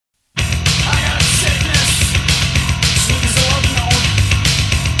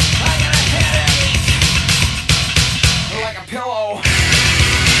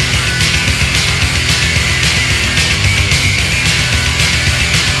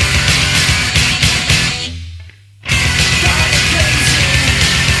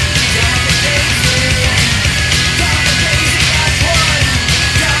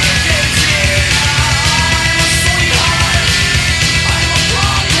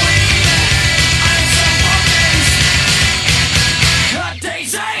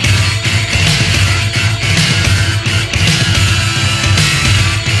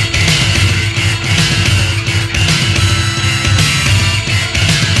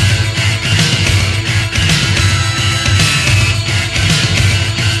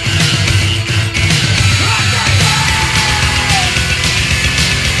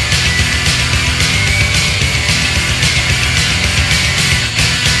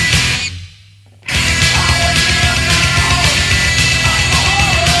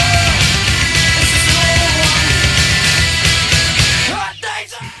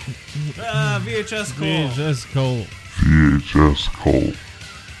VHS Cole. VHS Cole. VHS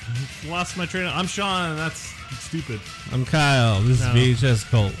Cole. Lost my train. I'm Sean. That's stupid. I'm Kyle. This is VHS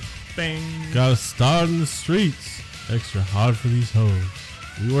Cole. Bang. Gotta start in the streets. Extra hard for these hoes.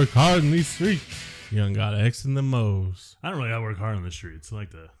 We work hard in these streets. Young got X in the mows. I don't really gotta work hard on the streets. I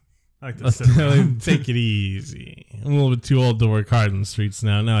like to sit around. Take it easy. I'm a little bit too old to work hard in the streets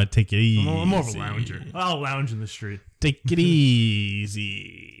now. Now I take it easy. I'm more of a lounger. I'll lounge in the street. Take it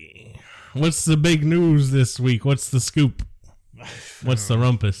easy. What's the big news this week? What's the scoop? What's the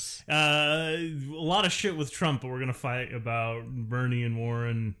rumpus? A lot of shit with Trump, but we're gonna fight about Bernie and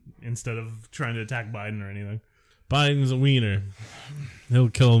Warren instead of trying to attack Biden or anything. Biden's a wiener. He'll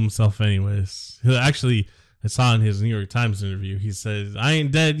kill himself anyways. He'll actually, I saw in his New York Times interview, he says, I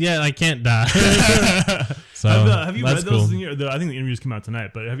ain't dead yet, I can't die. So have you read those? Cool. I think the interviews come out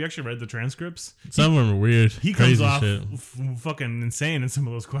tonight, but have you actually read the transcripts? Some of them are weird. He Crazy comes off shit. fucking insane in some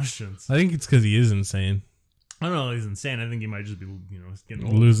of those questions. I think it's because he is insane. I don't know if he's insane. I think he might just be, getting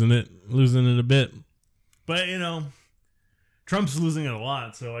old. Losing it a bit. But, Trump's losing it a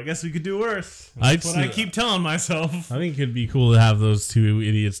lot, so I guess we could do worse. That's what I keep telling myself. I think it'd be cool to have those two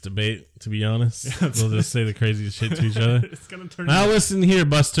idiots debate, to be honest. They'll just say the craziest shit to each other. It's gonna turn now listen here,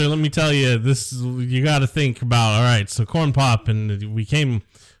 Buster, let me tell you, you gotta think about, alright, so Corn Pop, and we came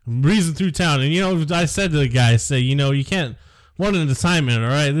breezing through town, and I said to the guy, you can't one at a time,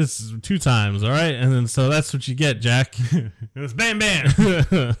 alright? This is 2 times, alright? And then, so that's what you get, Jack. It was bam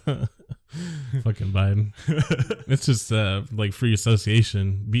bam. Fucking Biden. It's just like free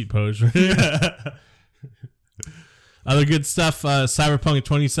association beat poetry. Other good stuff. Cyberpunk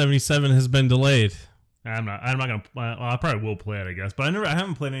 2077 has been delayed. I'm not gonna. I probably will play it, I guess. But I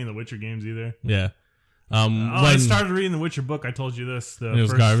haven't played any of the Witcher games either. Yeah. I started reading the Witcher book. I told you this. The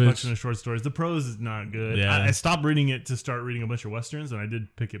first collection of short stories. The prose is not good. Yeah. I stopped reading it to start reading a bunch of westerns, and I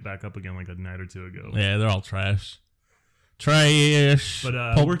did pick it back up again like a night or two ago. Yeah, they're all trash. Trash. But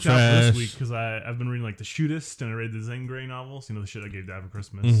it worked out this week because I've been reading like The Shootist, and I read the Zen Grey novels. The shit I gave Dad for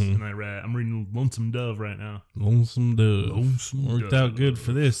Christmas. Mm-hmm. And I'm reading Lonesome Dove right now. Lonesome Dove. Worked out good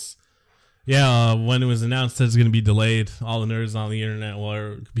for this. Yeah, when it was announced that it's going to be delayed, all the nerds on the internet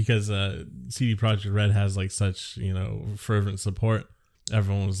were, because CD Projekt Red has like such, fervent support.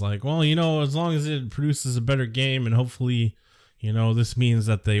 Everyone was like, well, as long as it produces a better game and hopefully, this means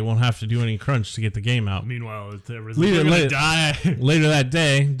that they won't have to do any crunch to get the game out. Meanwhile, they're going to die. Later that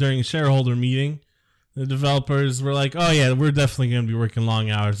day, during a shareholder meeting, the developers were like, oh yeah, we're definitely going to be working long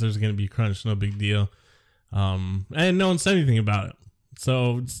hours. There's going to be crunch, no big deal. And no one said anything about it.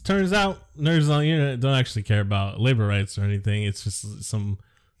 So it turns out nerds on the internet don't actually care about labor rights or anything. It's just some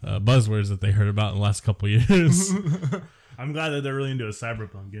buzzwords that they heard about in the last couple of years. I'm glad that they're really into a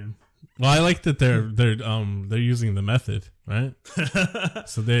cyberpunk game. Well, I like that they're using the method, right?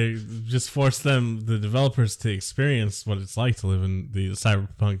 So they just force the developers to experience what it's like to live in the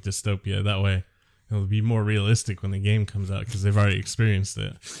cyberpunk dystopia. That way, it'll be more realistic when the game comes out because they've already experienced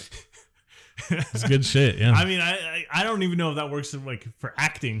it. It's good shit, yeah. I mean, I don't even know if that works for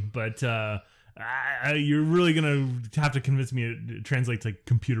acting, but you're really gonna have to convince me it translates to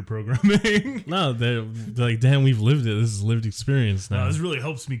computer programming. No, they're like, damn, we've lived it. This is lived experience now. This really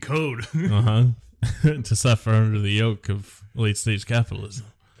helps me code. To suffer under the yoke of late stage capitalism.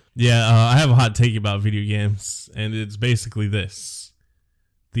 Yeah, I have a hot take about video games, and it's basically this: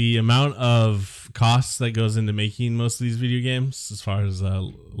 the amount of costs that goes into making most of these video games, as far as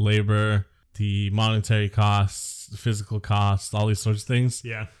labor, the monetary costs, the physical costs, all these sorts of things.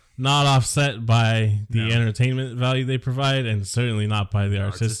 Yeah. Not offset by the entertainment value they provide, and certainly not by the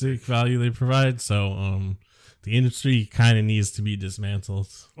artistic value they provide. So the industry kind of needs to be dismantled.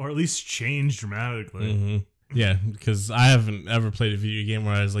 Or at least changed dramatically. Mm-hmm. Yeah, because I haven't ever played a video game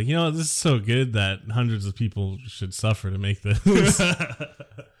where I was like, this is so good that hundreds of people should suffer to make this.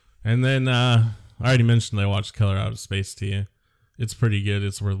 And then I already mentioned I watched Color Out of Space to you. It's pretty good.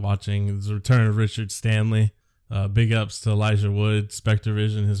 It's worth watching. It's the return of Richard Stanley. Big ups to Elijah Wood. Spectre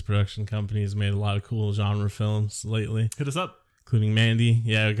Vision, his production company, has made a lot of cool genre films lately. Hit us up. Including Mandy.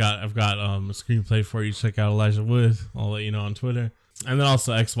 Yeah, I've got a screenplay for you. Check out Elijah Wood. I'll let you know on Twitter. And then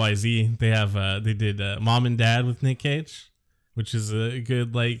also XYZ. They did Mom and Dad with Nick Cage, which is a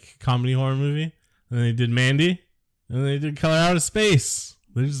good comedy horror movie. And then they did Mandy. And then they did Color Out of Space.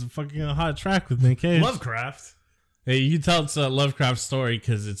 They're just fucking a hot track with Nick Cage. Lovecraft. Hey, you can tell it's a Lovecraft story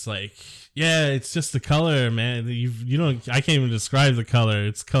because it's it's just the color, man. You don't. I can't even describe the color.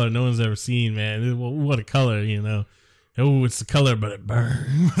 It's a color no one's ever seen, man. What a color, Oh, it's the color, but it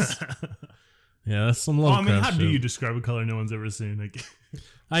burns. Yeah, that's some Lovecraft. How do you describe a color no one's ever seen?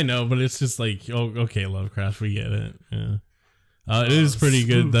 I know, but it's just okay, Lovecraft, we get it. Yeah. It is pretty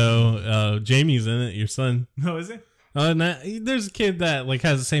good though. Jamie's in it. Your son. No, is he? There's a kid that like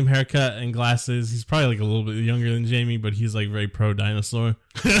has the same haircut and glasses. He's probably like a little bit younger than Jamie, but he's like very pro dinosaur.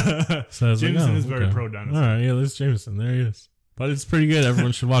 So I was Jameson like, is very pro dinosaur. All right, yeah, there's Jameson. There he is. But it's pretty good.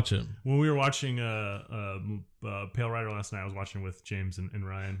 Everyone should watch it. When we were watching Pale Rider last night, I was watching with James and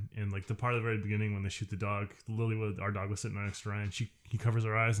Ryan, and like the part of the very beginning when they shoot the dog, Lily, our dog, was sitting next to Ryan. He covers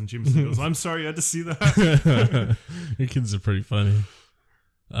her eyes, and Jameson goes, "I'm sorry, you had to see that." Your kids are pretty funny.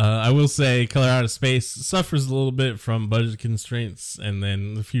 I will say Color Out of Space suffers a little bit from budget constraints and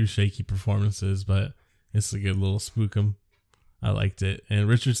then a few shaky performances, but it's a good little spookum. I liked it. And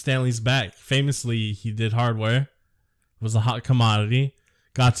Richard Stanley's back. Famously, he did Hardware. Was a hot commodity.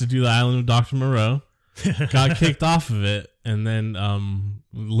 Got to do the Island of Dr. Moreau. Got kicked off of it, and then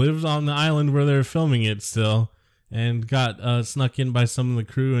lived on the island where they were filming it still, and got snuck in by some of the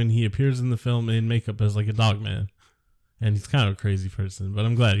crew, and he appears in the film in makeup as like a dog man. And he's kind of a crazy person, but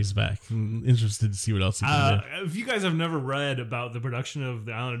I'm glad he's back. I'm interested to see what else he can do. If you guys have never read about the production of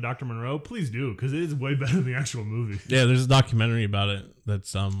The Island of Dr. Monroe, please do, because it is way better than the actual movie. Yeah, there's a documentary about it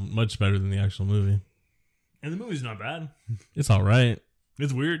that's much better than the actual movie. And the movie's not bad. It's all right.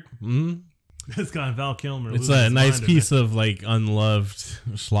 It's weird. Mm-hmm. It's got Val Kilmer. It's a nice piece of like unloved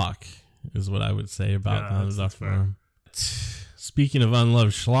schlock, is what I would say about The Island of Dr. Monroe. Speaking of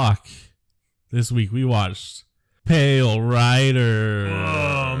unloved schlock, this week we watched Pale Rider.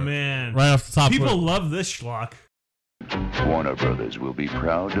 Oh, man. Right off the top. People love this schlock. Warner Brothers will be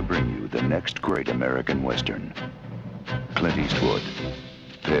proud to bring you the next great American Western. Clint Eastwood,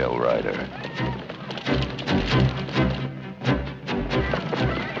 Pale Rider.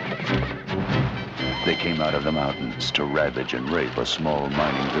 They came out of the mountains to ravage and rape a small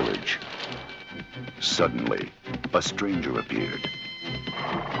mining village. Suddenly, a stranger appeared,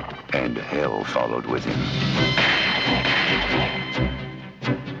 and hell followed with him.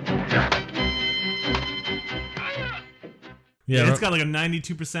 Yeah, it's got like a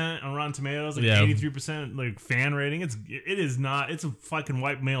 92% on Rotten Tomatoes, like 83% like fan rating. It's a fucking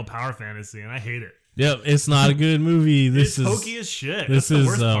white male power fantasy, and I hate it. Yep, it's not a good movie. This is hokey as shit. This That's the is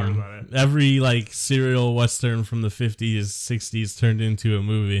worst part about it. Every like serial western from the 50s, 60s turned into a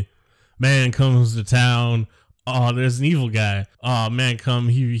movie. Man comes to town. Oh, there's an evil guy. Oh, man come.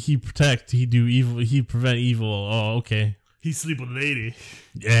 He protect. He do evil. He prevent evil. Oh, okay. He sleep with a lady.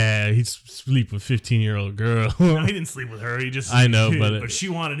 Yeah, he sleep with 15-year-old girl. No, he didn't sleep with her. He just. I know, but she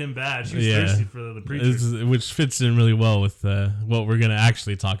wanted him bad. She was thirsty for the preacher, which fits in really well with what we're gonna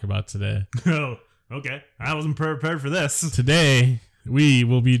actually talk about today. Oh, okay. I wasn't prepared for this. Today we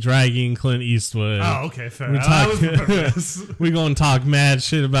will be dragging Clint Eastwood. Oh, okay, fair. I was prepared for this. We're gonna talk mad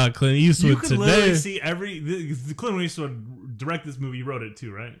shit about Clint Eastwood today. You can literally see the Clint Eastwood direct this movie. He wrote it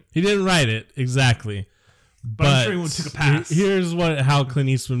too, right? He didn't write it exactly. But I'm sure he took a pass. Here's how Clint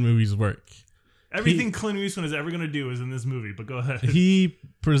Eastwood movies work. Everything Clint Eastwood is ever going to do is in this movie, but go ahead. He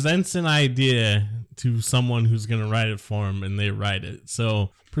presents an idea to someone who's going to write it for him, and they write it. So,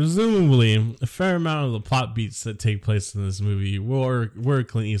 presumably, a fair amount of the plot beats that take place in this movie were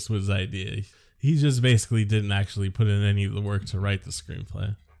Clint Eastwood's idea. He just basically didn't actually put in any of the work to write the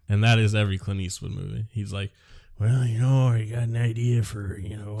screenplay. And that is every Clint Eastwood movie. He's like, well, I got an idea for, a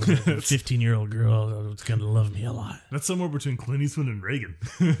 15-year-old girl that's going to love me a lot. That's somewhere between Clint Eastwood and Reagan.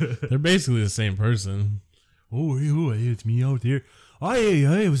 They're basically the same person. Oh, hey, it's me out there.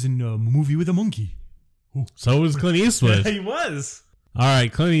 I was in a movie with a monkey. Oh. So was Clint Eastwood. Yeah, he was. All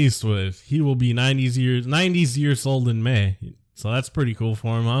right, Clint Eastwood. He will be 90s years old in May. So that's pretty cool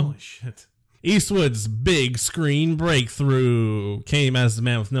for him, huh? Holy shit. Eastwood's big screen breakthrough came as the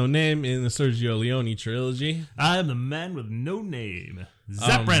man with no name in the Sergio Leone trilogy. I'm the man with no name.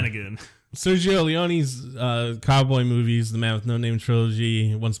 Zap Brannigan. Sergio Leone's cowboy movies, the man with no name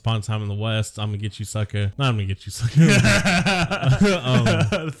trilogy, Once Upon a Time in the West, I'm Gonna Get You Sucker. Not I'm Gonna Get You Sucker.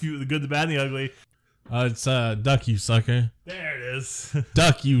 The Good, the Bad, and the Ugly. It's Duck You Sucker. There it is.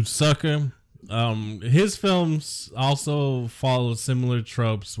 Duck You Sucker. His films also follow similar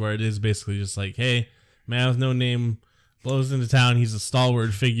tropes where it is basically just like, hey, man with no name blows into town. He's a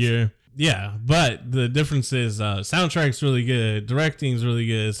stalwart figure. Yeah, but the difference is soundtrack's really good, directing's really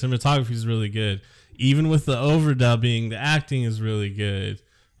good, cinematography's really good. Even with the overdubbing, the acting is really good.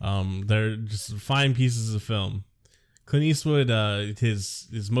 They're just fine pieces of film. Clint Eastwood,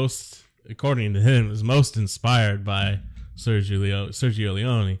 his most, according to him, is most inspired by Sergio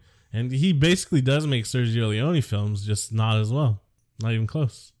Leone. And he basically does make Sergio Leone films, just not as well. Not even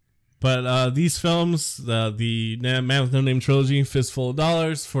close. But these films, the Man with No Name trilogy, Fistful of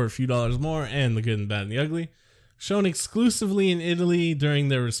Dollars for a few dollars more, and The Good and Bad and the Ugly, Shown exclusively in Italy during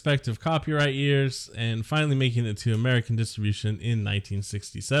their respective copyright years, and finally making it to American distribution in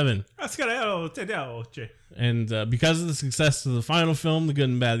 1967. And because of the success of the final film, The Good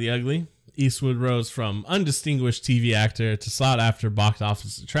and Bad, the Ugly, Eastwood rose from undistinguished TV actor to sought-after box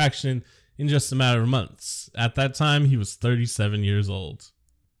office attraction in just a matter of months. At that time, he was 37 years old.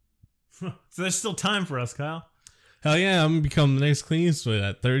 So there's still time for us, Kyle. Hell yeah, I'm going to become the next Clint Eastwood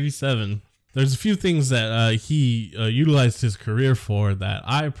at 37. There's a few things that he utilized his career for that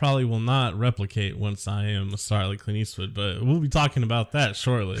I probably will not replicate once I am a star like Clint Eastwood, but we'll be talking about that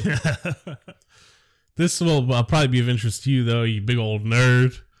shortly. This will probably be of interest to you, though, you big old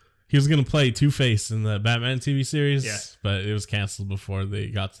nerd. He was going to play Two-Face in the Batman TV series, but it was canceled before they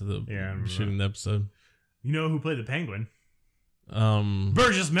got to the shooting the episode. You know who played the Penguin?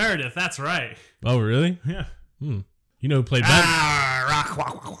 Burgess Meredith, that's right. Oh, really? Yeah. You know who played Batman?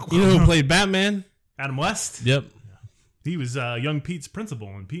 You know who played Batman? Adam West? Yep. He was young Pete's principal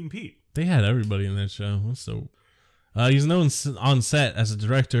in Pete and Pete. They had everybody in that show. So, he's known on set as a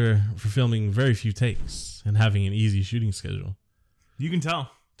director for filming very few takes and having an easy shooting schedule. You can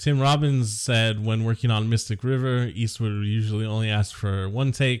tell. Tim Robbins said when working on Mystic River, Eastwood would usually only ask for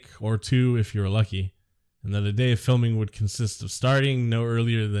one take or two if you were lucky, and that a day of filming would consist of starting no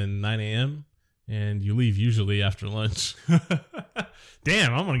earlier than 9 a.m., and you leave usually after lunch.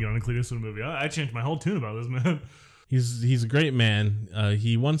 Damn, I'm going to get on a Clint Eastwood movie. I changed my whole tune about this, man. He's a great man.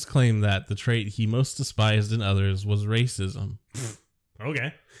 He once claimed that the trait he most despised in others was racism.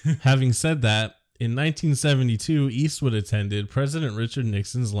 Okay. Having said that, in 1972, Eastwood attended President Richard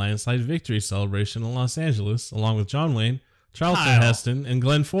Nixon's landslide victory celebration in Los Angeles, along with John Wayne, Charlton Heston, and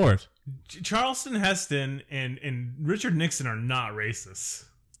Glenn Ford. Charlton Heston and Richard Nixon are not racist.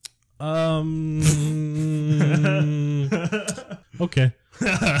 Okay.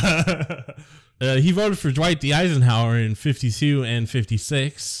 He voted for Dwight D. Eisenhower in 52 and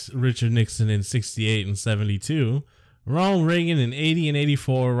 56, Richard Nixon in 68 and 72, Ronald Reagan in 80 and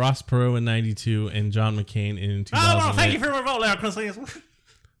 84, Ross Perot in 92, and John McCain in 2008. Oh, thank you for your vote there, Chris. This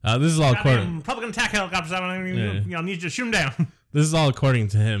is all according. Republican attack helicopters. I need you to shoot him down. This is all according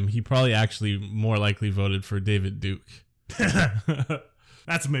to him. He probably actually more likely voted for David Duke.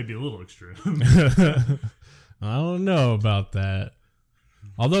 That's maybe a little extreme. I don't know about that.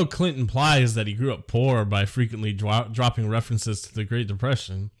 Although Clint implies that he grew up poor by frequently dropping references to the Great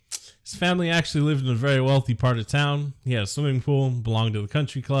Depression, his family actually lived in a very wealthy part of town. He had a swimming pool, belonged to the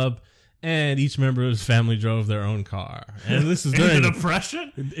country club, and each member of his family drove their own car. And this is during the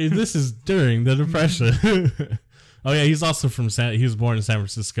Depression? This is during the Depression. Oh yeah, he's also he was born in San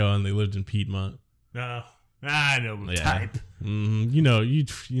Francisco, and they lived in Piedmont. No. I know the type. You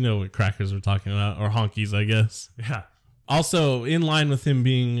know what crackers we're talking about, or honkies, I guess. Yeah. Also, in line with him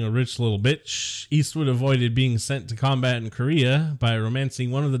being a rich little bitch, Eastwood avoided being sent to combat in Korea by romancing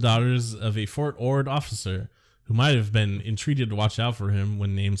one of the daughters of a Fort Ord officer who might have been entreated to watch out for him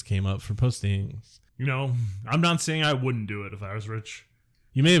when names came up for postings. You know, I'm not saying I wouldn't do it if I was rich.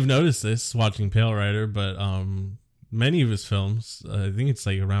 You may have noticed this watching Pale Rider, but many of his films, I think it's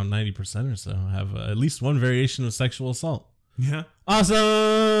like around 90% or so, have at least one variation of sexual assault. Yeah.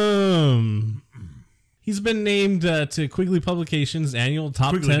 Awesome! He's been named to Quigley Publications' annual top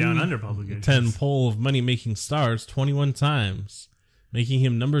Quigley 10, Down Under publications. 10 poll of money-making stars 21 times, making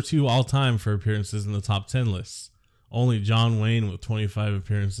him number 2 all-time for appearances in the top 10 lists. Only John Wayne with 25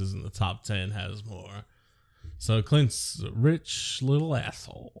 appearances in the top 10 has more. So Clint's a rich little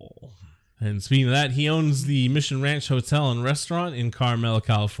asshole. And speaking of that, he owns the Mission Ranch Hotel and Restaurant in Carmel,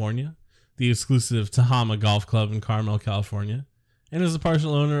 California, the exclusive Tahama Golf Club in Carmel, California, and is a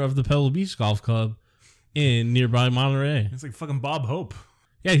partial owner of the Pebble Beach Golf Club in nearby Monterey. It's like fucking Bob Hope.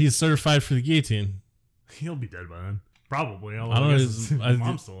 Yeah, he's certified for the guillotine. He'll be dead by then. Probably. I don't know. His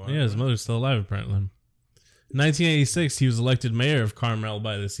mom's still alive. Yeah, his mother's still alive, apparently. In 1986, he was elected mayor of Carmel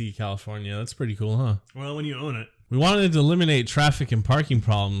by the Sea, California. That's pretty cool, huh? Well, when you own it. We wanted to eliminate traffic and parking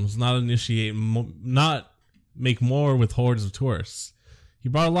problems, not make more with hordes of tourists. He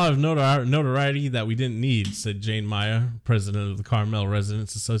brought a lot of notoriety that we didn't need, said Jane Meyer, president of the Carmel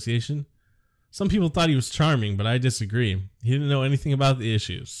Residents Association. Some people thought he was charming, but I disagree. He didn't know anything about the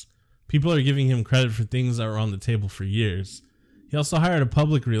issues. People are giving him credit for things that were on the table for years. He also hired a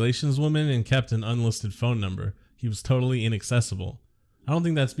public relations woman and kept an unlisted phone number. He was totally inaccessible. I don't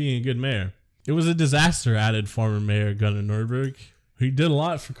think that's being a good mayor. It was a disaster, added former mayor Gunnar Norberg. He did a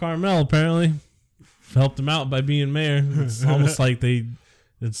lot for Carmel, apparently. Helped him out by being mayor. It's almost like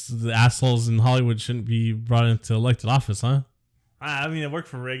it's the assholes in Hollywood shouldn't be brought into elected office, huh? I mean, it worked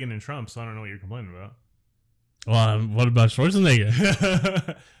for Reagan and Trump, so I don't know what you're complaining about. Well, what about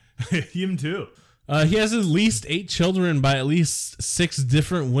Schwarzenegger? Him too. He has at least 8 children by at least 6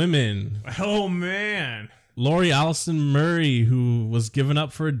 different women. Oh, man. Lori Allison Murray, who was given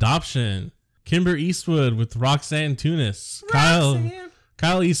up for adoption. Kimber Eastwood with Roxanne Tunis.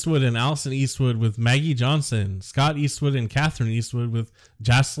 Kyle Eastwood and Allison Eastwood with Maggie Johnson. Scott Eastwood and Catherine Eastwood with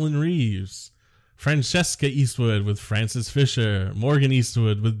Jocelyn Reeves. Francesca Eastwood with Frances Fisher. Morgan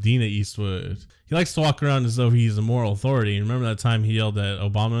Eastwood with Dina Eastwood. He likes to walk around as though he's a moral authority. Remember that time he yelled at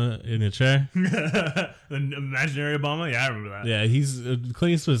Obama in a chair? The imaginary Obama? Yeah, I remember that. Yeah,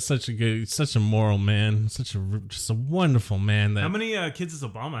 Clint Eastwood is such a moral man, just a wonderful man. How many kids does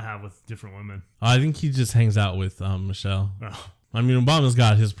Obama have with different women? I think he just hangs out with Michelle. Oh. I mean, Obama's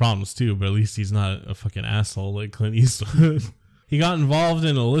got his problems too, but at least he's not a fucking asshole like Clint Eastwood. He got involved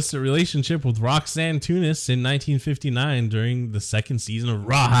in an illicit relationship with Roxanne Tunis in 1959 during the second season of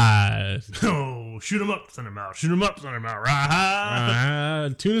Rawhide. Oh, shoot him up, send him out. Shoot him up, send him out.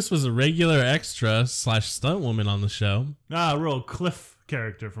 Rawhide. Tunis was a regular extra / stunt woman on the show. A real Cliff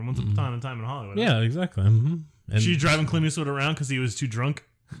character from Once Upon a Time in Hollywood. Yeah, exactly. Mm-hmm. And she driving Clint Eastwood around because he was too drunk?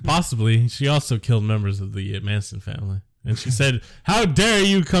 Possibly. She also killed members of the Manson family. And she said, "How dare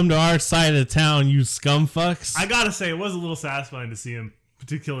you come to our side of town, you scumfucks." I gotta say, it was a little satisfying to see him,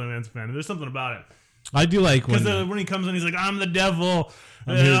 particularly in Manson family. There's something about it. I do like when he comes in, he's like, "I'm the devil.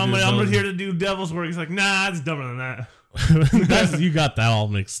 I'm here to do devil's work." He's like, "Nah, it's dumber than that." You got that all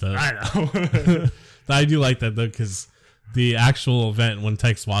mixed up. I know. I do like that though, because the actual event when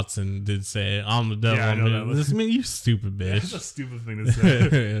Tex Watson did say, "I'm the devil," yeah, I mean, you stupid bitch. That's a stupid thing to say.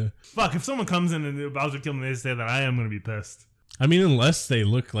 Yeah. Fuck, if someone comes in and about to kill me, they say that, I am going to be pissed. I mean, unless they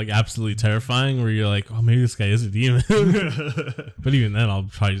look like absolutely terrifying, where you're like, "Oh, maybe this guy is a demon." But even then, I'll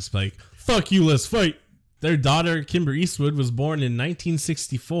probably just be like, "Fuck you, let's fight." Their daughter, Kimber Eastwood, was born in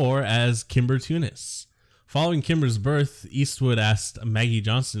 1964 as Kimber Tunis. Following Kimber's birth, Eastwood asked Maggie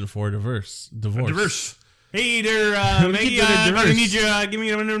Johnson for a divorce. Hey there, Maggie, I need you to give me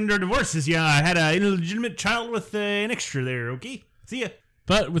a divorce. I had an illegitimate child with an extra there, okay? See ya.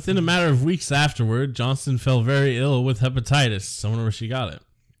 But within a matter of weeks afterward, Johnson fell very ill with hepatitis. I wonder where she got it.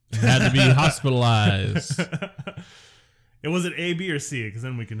 Had to be hospitalized. Was it A, B, or C? Because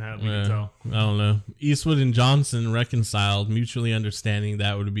then we can tell. I don't know. Eastwood and Johnson reconciled, mutually understanding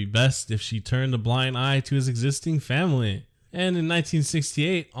that it would be best if she turned a blind eye to his existing family. And in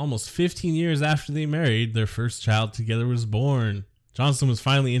 1968, almost 15 years after they married, their first child together was born. Johnson was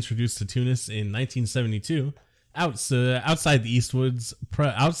finally introduced to Tunis in 1972, outside Eastwood's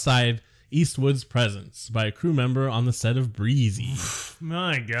presence by a crew member on the set of Breezy.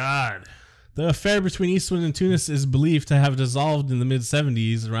 My God. The affair between Eastwood and Tunis is believed to have dissolved in the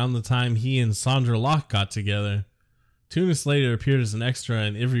mid-70s, around the time he and Sandra Locke got together. Tunis later appeared as an extra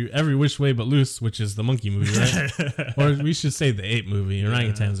in Every Which Way But Loose, which is the monkey movie, right? Or we should say the ape movie.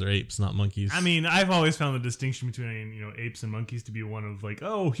 Orangutans are apes, not monkeys. I mean, I've always found the distinction between apes and monkeys to be one of like,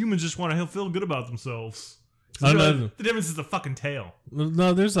 oh, humans just want to feel good about themselves. The difference is the fucking tail.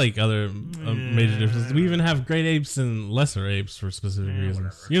 No, there's like other major differences. We even have great apes and lesser apes for specific reasons.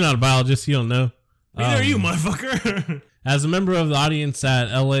 Whatever. You're not a biologist, you don't know. Neither are you, motherfucker. As a member of the audience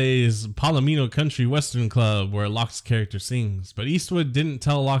at LA's Palomino Country Western Club, where Locke's character sings, but Eastwood didn't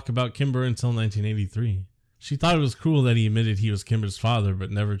tell Locke about Kimber until 1983. She thought it was cruel that he admitted he was Kimber's father,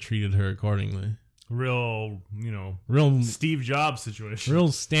 but never treated her accordingly. Real Steve Jobs situation.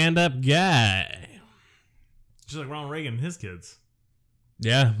 Real stand-up guy. Just like Ronald Reagan and his kids.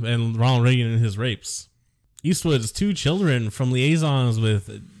 Yeah, and Ronald Reagan and his rapes. Eastwood's 2 children from liaisons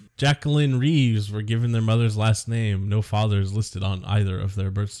with Jacqueline Reeves were given their mother's last name. No fathers listed on either of their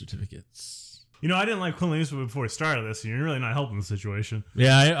birth certificates. I didn't like Clint Eastwood before we started this, and you're really not helping the situation.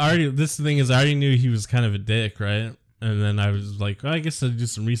 Yeah, I already knew he was kind of a dick, right? And then I was like, well, I guess I'll do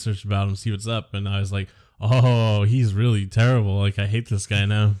some research about him, see what's up. And I was like, oh, he's really terrible. Like, I hate this guy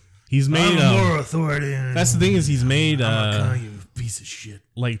now. He's made more authority. That's the thing is he's made you piece of shit.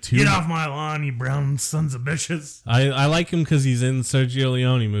 Like 2. Get off my lawn, you brown sons of bitches. I like him because he's in Sergio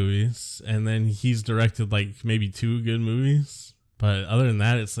Leone movies, and then he's directed like maybe 2 good movies. But other than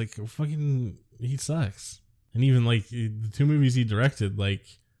that, it's like fucking he sucks. And even like the 2 movies he directed like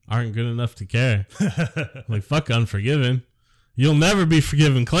aren't good enough to care. Like fuck Unforgiven. You'll never be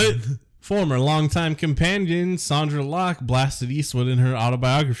forgiven, Clint. Former longtime companion Sandra Locke blasted Eastwood in her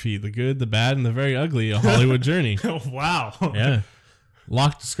autobiography, The Good, the Bad, and the Very Ugly, A Hollywood Journey. Oh, wow. Yeah.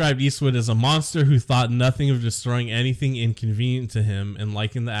 Locke described Eastwood as a monster who thought nothing of destroying anything inconvenient to him and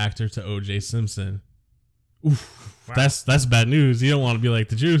likened the actor to O.J. Simpson. Oof. Wow. That's bad news. You don't want to be like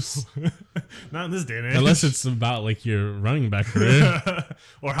the Juice. Not in this day and age. Unless it's about like your running back career.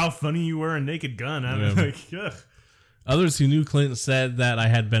 Or how funny you were in Naked Gun. I'm like, ugh. Others who knew Clint said that I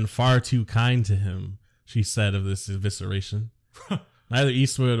had been far too kind to him, she said of this evisceration. Neither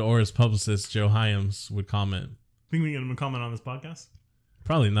Eastwood or his publicist, Joe Hyams, would comment. Think we can get him a comment on this podcast?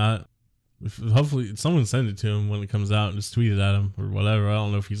 Probably not. Hopefully, someone send it to him when it comes out and just tweet it at him or whatever. I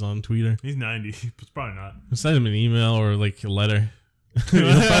don't know if he's on Twitter. He's 90. It's probably not. Send him an email or like a letter.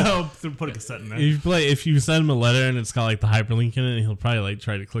 I'll put a cassette in there. If you send him a letter and it's got like the hyperlink in it, he'll probably like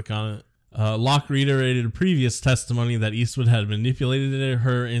try to click on it. Locke reiterated a previous testimony that Eastwood had manipulated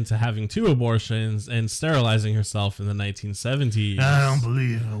her into having 2 abortions and sterilizing herself in the 1970s. I don't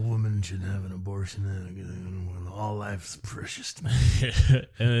believe a woman should have an abortion. All life is precious to me.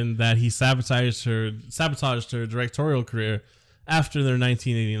 And that he sabotaged her directorial career after their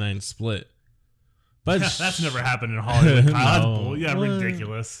 1989 split. But that's never happened in Hollywood. No. Yeah,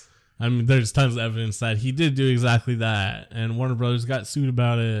 ridiculous. I mean, there's tons of evidence that he did do exactly that, and Warner Brothers got sued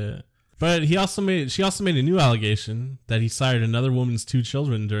about it. But she also made a new allegation that he sired another woman's 2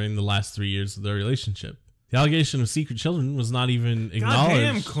 children during the last 3 years of their relationship. The allegation of secret children was not even acknowledged.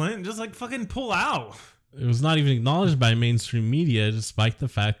 Goddamn, Clint, just like fucking pull out. It was not even acknowledged by mainstream media, despite the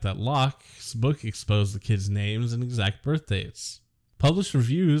fact that Locke's book exposed the kids' names and exact birth dates. Published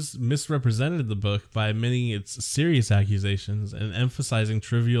reviews misrepresented the book by omitting its serious accusations and emphasizing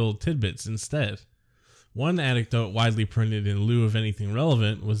trivial tidbits instead. One anecdote widely printed in lieu of anything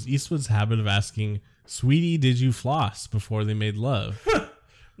relevant was Eastwood's habit of asking, "Sweetie, did you floss?" before they made love.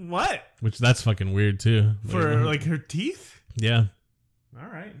 What? Which that's fucking weird too. For like her teeth? Yeah. All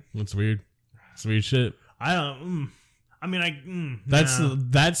right. That's weird. It's weird shit. I don't.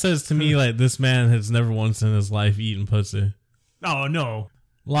 That says to me like this man has never once in his life eaten pussy. Oh no.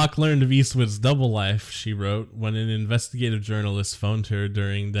 Locke learned of Eastwood's double life, she wrote, when an investigative journalist phoned her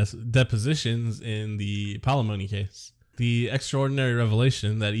during depositions in the Palimony case. The extraordinary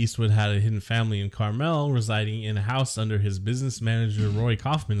revelation that Eastwood had a hidden family in Carmel residing in a house under his business manager Roy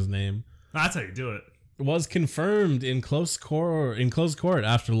Kaufman's name. That's how you do it. Was confirmed in close court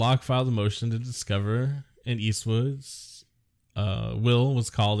after Locke filed a motion to discover, and Eastwood's will was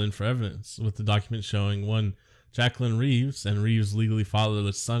called in for evidence, with the document showing one Jacqueline Reeves and Reeves' legally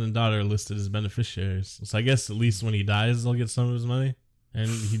fatherless son and daughter listed as beneficiaries. So I guess at least when he dies, they'll get some of his money. And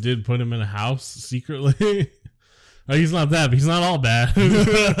he did put him in a house secretly. Oh, he's not that, but he's not all bad.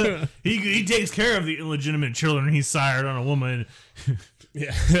 he takes care of the illegitimate children he sired on a woman.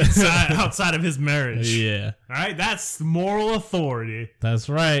 Yeah. outside of his marriage. Yeah. All right, that's moral authority. That's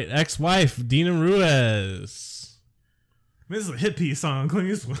right. Ex-wife Dina Ruiz. This is a hit piece on Clint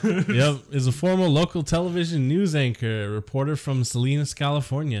Eastwood. Yep, is a former local television news anchor, reporter from Salinas,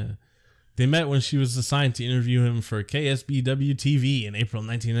 California. They met when she was assigned to interview him for KSBW TV in April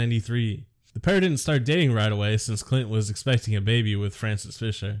 1993. The pair didn't start dating right away since Clint was expecting a baby with Frances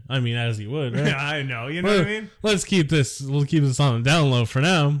Fisher. I mean, as he would, right? Yeah, I know. You know what I mean? We'll keep this on the down low for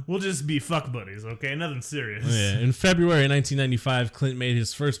now. We'll just be fuck buddies, okay? Nothing serious. Yeah. In February 1995, Clint made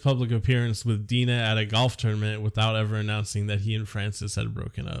his first public appearance with Dina at a golf tournament without ever announcing that he and Frances had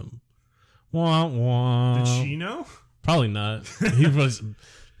broken up. Wah, wah. Did she know? Probably not. He was,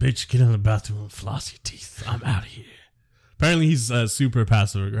 bitch, get in the bathroom and floss your teeth. I'm out of here. Apparently, he's super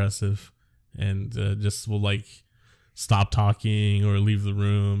passive aggressive. And just will like stop talking or leave the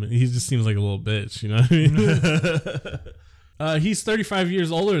room. He just seems like a little bitch, you know what I mean? He's 35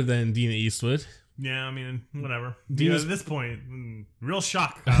 years older than Dina Eastwood. Yeah, I mean, whatever. Dina's, at this point, real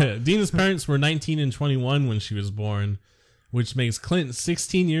shock. Dina's parents were 19 and 21 when she was born, which makes Clint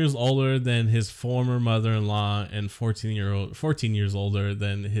 16 years older than his former mother-in-law and 14 years older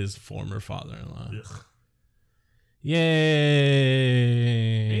than his former father-in-law. Ugh. Yay!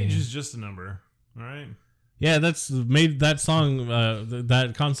 Age is just a number, all right? Yeah, that's made that song,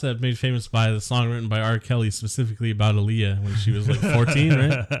 that concept made famous by the song written by R. Kelly specifically about Aaliyah when she was like 14,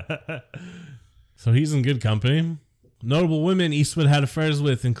 right? So he's in good company. Notable women Eastwood had affairs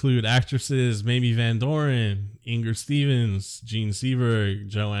with include actresses Mamie Van Doren, Inger Stevens, Jean Seberg,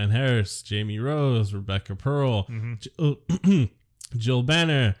 Joanne Harris, Jamie Rose, Rebecca Pearl, Jill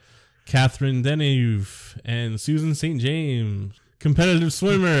Banner, Catherine Deneuve, and Susan St. James. Competitive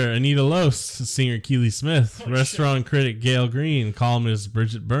swimmer Anita Loos, singer Keely Smith, restaurant critic Gail Green, columnist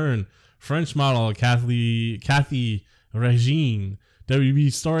Bridget Byrne, French model Kathy Regine,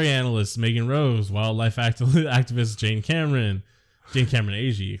 WB story analyst Megan Rose, wildlife activist Jane Cameron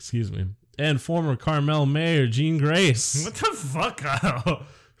Agee, excuse me, and former Carmel mayor Jean Grace. What the fuck, Kyle?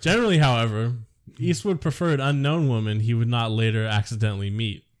 Generally, however, Eastwood preferred unknown women he would not later accidentally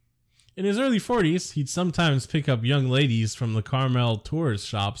meet. In his early 40s, he'd sometimes pick up young ladies from the Carmel tourist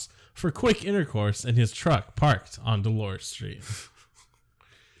shops for quick intercourse in his truck parked on Dolores Street.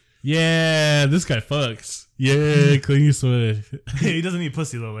 Yeah, this guy fucks. Yeah, Clint Eastwood. He doesn't need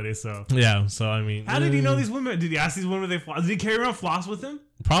pussy though, lady. So Yeah, so I mean, how did he know these women? Did he ask these women if they floss? Did he carry around floss with him?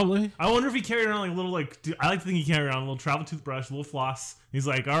 Probably. I wonder if he carried around like a little I like to think he carried around a little travel toothbrush, a little floss. He's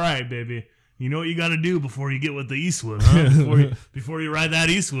like, all right, baby, you know what you got to do before you get with the Eastwood, huh? before you ride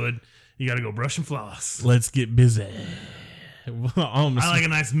that Eastwood, you got to go brush and floss. Let's get busy. I like a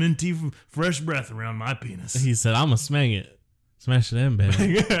nice minty, fresh breath around my penis. He said, "I'ma smang it, smash it in,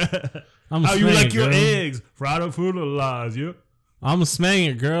 baby." How you like your eggs? Fried up full of lies, yeah. I'ma smang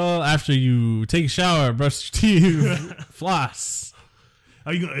it, girl. After you take a shower, brush your teeth, floss.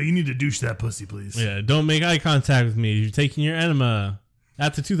 You need to douche that pussy, please. Yeah, don't make eye contact with me. You're taking your enema.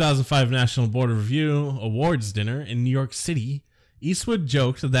 At the 2005 National Board of Review Awards dinner in New York City, Eastwood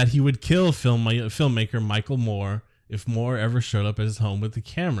joked that he would kill filmmaker Michael Moore if Moore ever showed up at his home with the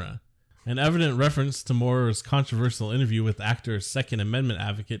camera. An evident reference to Moore's controversial interview with actor Second Amendment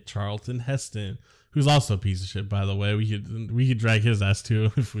advocate Charlton Heston, who's also a piece of shit, by the way. We could drag his ass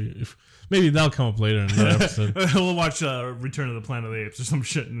too if maybe that'll come up later in another episode. We'll watch Return of the Planet of the Apes or some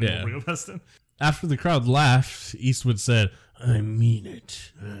shit and then we'll bring up Heston. After the crowd laughed, Eastwood said, "I mean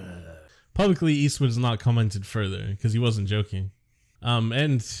it." Publicly, Eastwood has not commented further because he wasn't joking.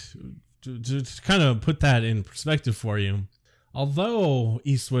 And to kind of put that in perspective for you, although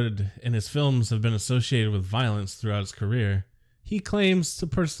Eastwood and his films have been associated with violence throughout his career, he claims to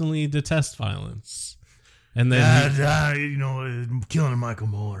personally detest violence. And then killing Michael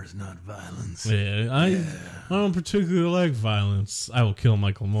Moore is not violence. I don't particularly like violence. I will kill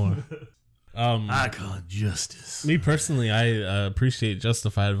Michael Moore. I call it justice. Me personally, I appreciate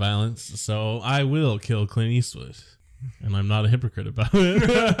justified violence, so I will kill Clint Eastwood. And I'm not a hypocrite about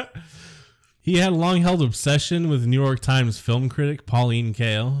it. He had a long-held obsession with New York Times film critic Pauline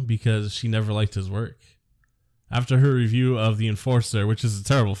Kael because she never liked his work. After her review of The Enforcer, which is a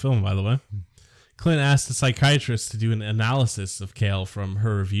terrible film, by the way, Clint asked a psychiatrist to do an analysis of Kael from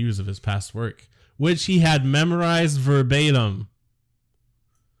her reviews of his past work, which he had memorized verbatim.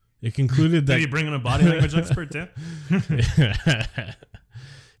 It concluded that... Did you bring in a body language expert, too?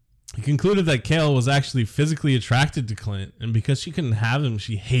 He concluded that Kael was actually physically attracted to Clint, and because she couldn't have him,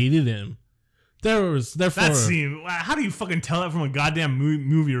 she hated him. How do you fucking tell that from a goddamn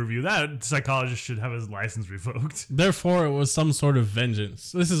movie review? That psychologist should have his license revoked. Therefore, it was some sort of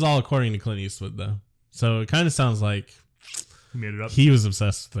vengeance. This is all according to Clint Eastwood, though. So it kind of sounds like he made it up. He was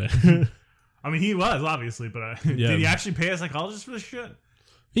obsessed with it. I mean, he was, obviously, but did he actually pay a psychologist for this shit?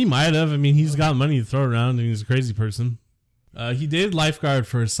 He might have. I mean, he's got money to throw around, and he's a crazy person. He did lifeguard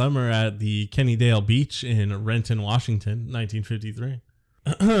for a summer at the Kennydale Beach in Renton, Washington, 1953.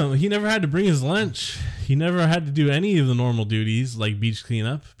 He never had to bring his lunch. He never had to do any of the normal duties like beach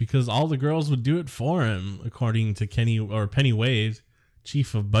cleanup because all the girls would do it for him, according to Penny Wade,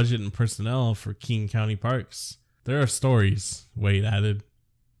 chief of budget and personnel for King County Parks. There are stories, Wade added.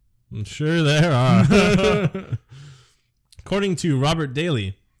 I'm sure there are. According to Robert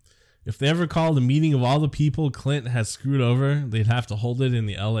Daly, if they ever called a meeting of all the people Clint has screwed over, they'd have to hold it in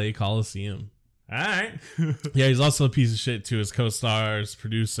the LA Coliseum. All right. Yeah, he's also a piece of shit to his co-stars,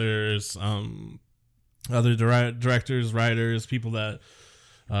 producers, other directors, writers, people that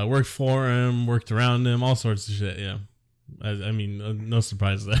worked for him, worked around him, all sorts of shit. Yeah, I mean, no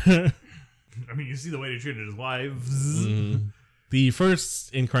surprise there. I mean, you see the way he treated his wives. Mm-hmm. The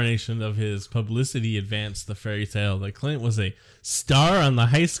first incarnation of his publicity advanced the fairy tale that Clint was a star on the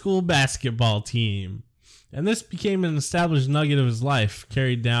high school basketball team. And this became an established nugget of his life,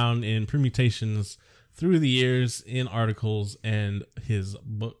 carried down in permutations through the years in articles and his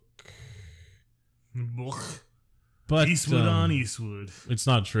book. But Eastwood on Eastwood. It's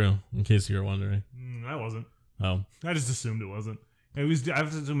not true, in case you were wondering. I wasn't. Oh. I just assumed it wasn't. I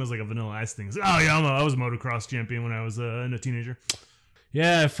assumed it was like a Vanilla Ice thing. Oh, yeah, I was a motocross champion when I was a teenager.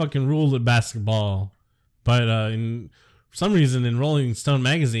 Yeah, I fucking ruled at basketball. But for some reason, in Rolling Stone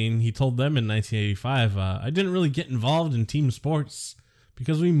magazine, he told them in 1985, I didn't really get involved in team sports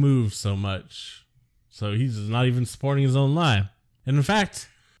because we moved so much. So he's not even supporting his own lie. And in fact,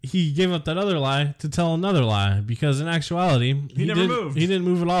 he gave up that other lie to tell another lie because in actuality, he never moved. He didn't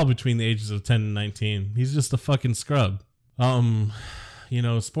move at all between the ages of 10 and 19. He's just a fucking scrub.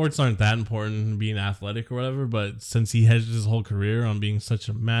 Sports aren't that important, being athletic or whatever, but since he hedged his whole career on being such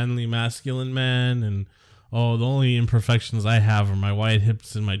a manly, masculine man and the only imperfections I have are my wide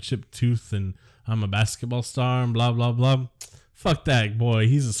hips and my chipped tooth, and I'm a basketball star, and blah, blah, blah. Fuck that boy.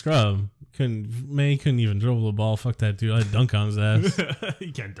 He's a scrub. He couldn't even dribble the ball. Fuck that dude. I'd dunk on his ass.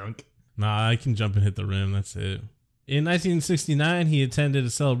 You can't dunk. Nah, I can jump and hit the rim. That's it. In 1969, he attended a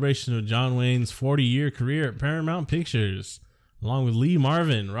celebration of John Wayne's 40-year career at Paramount Pictures. along with Lee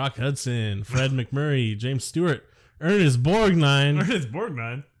Marvin, Rock Hudson, Fred McMurray, James Stewart, Ernest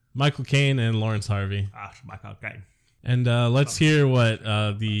Borgnine, Michael Caine, and Lawrence Harvey. Michael Caine. And let's hear what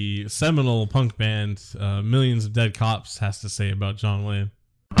the seminal punk band Millions of Dead Cops has to say about John Wayne.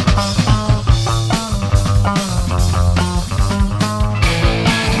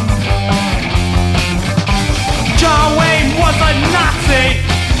 John Wayne was a Nazi.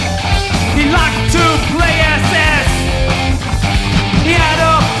 He liked to play SS. He had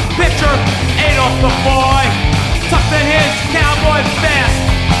a picture Adolf the boy tucked in his cowboy vest.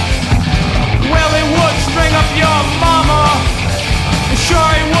 Well, he would string up your mama.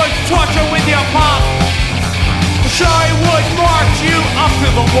 Sure, he would torture with your pop. Sure, he would march you up to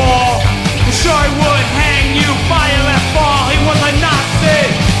the wall. Sure, he would hang you by your left ball. He was a Nazi.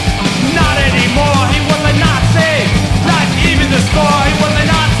 Not anymore. He was a Nazi. Not even the score. He was a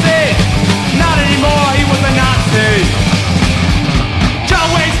Nazi. Not anymore. He was a Nazi. John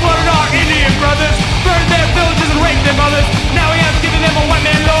Wayne slaughtered our Indian brothers, burned their villages and raped their mothers. Now he has given them a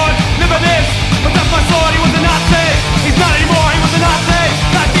one-man lord. Live for this, but that's my sword. He was a Nazi. He's not anymore. He was a Nazi.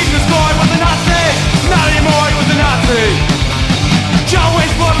 Not even the score. He was a Nazi. Not anymore. He was a Nazi. John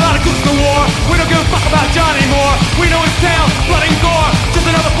Wayne slaughtered a lot of cooks in the war. We don't give a fuck about John anymore. We know his tale, blood and gore. Just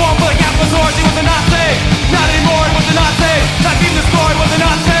another form for the capitalist horse. He was a Nazi. Not anymore. He was a Nazi. Not even the score. He was a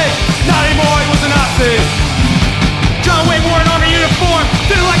Nazi. Not anymore. He was a Nazi. John Wayne wore an army uniform.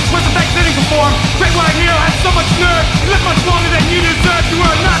 Didn't like his effect, didn't conform. Great white hero had so much nerve. He lived much longer than you deserved. You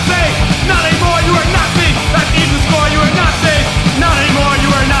were a Nazi. Not anymore. You were a Nazi. Not even the score. You were a Nazi. Not anymore. You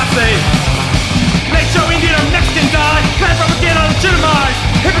were a Nazi. Make sure Indian or Mexican die. Bad propaganda legitimized.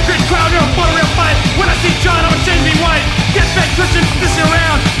 Hypocrite crowd, you're a real fight. When I see John, I'm ashamed to be white. Get back Christian, position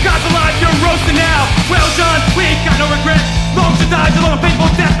around. God's alive, you're roasting now. Well, John, we ain't got no regrets. Long to die, you're long a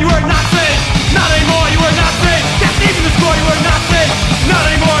painful death. You were a Nazi. Not anymore, you were a Nazi. Death even the score, you were a Nazi. Not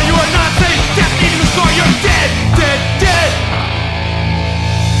anymore, you were a Nazi. Death even the score, you're dead, dead, dead.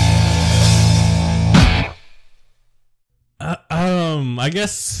 I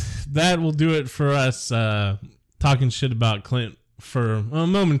guess that will do it for us talking shit about Clint for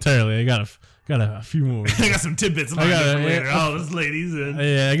momentarily. I got a few more. I got some tidbits lined up for later. All those ladies and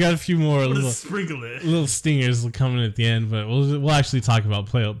I got a few more little stingers coming at the end, but we'll actually talk about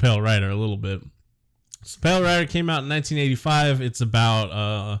Pale Rider a little bit. So Pale Rider came out in 1985. It's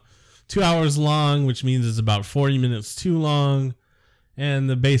about 2 hours long, which means it's about 40 minutes too long. And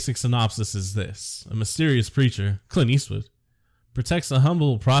the basic synopsis is this: a mysterious preacher, Clint Eastwood, protects a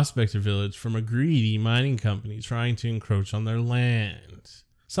humble prospector village from a greedy mining company trying to encroach on their land.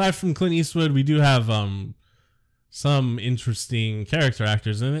 Aside from Clint Eastwood, we do have some interesting character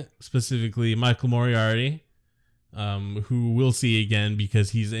actors in it, specifically Michael Moriarty, who we'll see again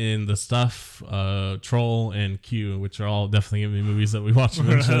because he's in The Stuff, Troll, and Q, which are all definitely going to be movies that we watch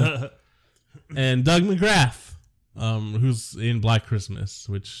eventually. And Doug McGrath, who's in Black Christmas,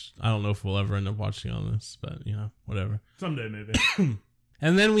 which I don't know if we'll ever end up watching on this, but whatever. Someday maybe.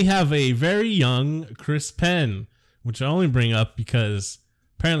 And then we have a very young Chris Penn, which I only bring up because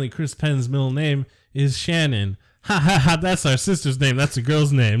apparently Chris Penn's middle name is Shannon. Ha ha ha, that's our sister's name. That's a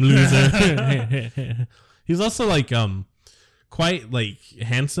girl's name, loser. He's also quite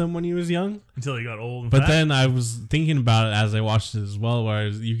handsome when he was young. Until he got old and But fat. then I was thinking about it as I watched it as well, where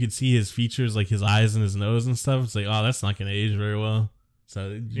you could see his features, like his eyes and his nose and stuff. It's like, oh, that's not going to age very well.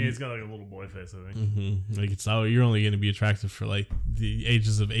 So yeah, he's got like a little boy face, I think. Mm-hmm. Like you're only going to be attractive for the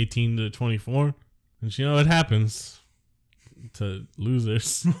ages of 18 to 24. And it happens to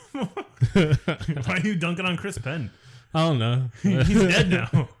losers. Why are you dunking on Chris Penn? I don't know. He's dead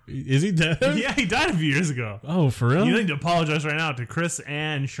now. Is he dead? Yeah, he died a few years ago. Oh, for real? You need to apologize right now to Chris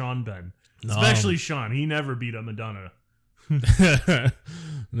and Sean Penn. No. Especially Sean. He never beat up Madonna.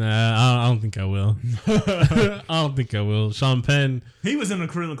 Nah, I don't think I will. I don't think I will. Sean Penn. He was in a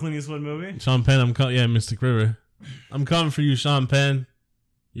Clint Eastwood movie. Sean Penn, Mystic River. I'm coming for you, Sean Penn.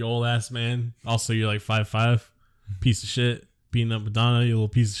 You old ass man. Also, you're 5'5", piece of shit. Beating up Madonna, you little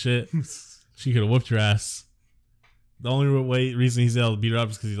piece of shit. She could have whooped your ass. The only reason he's able to beat her up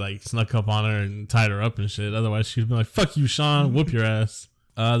is because he snuck up on her and tied her up and shit. Otherwise, she'd been like, "Fuck you, Sean. Whoop your ass."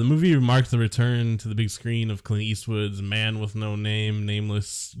 The movie marked the return to the big screen of Clint Eastwood's man with no name,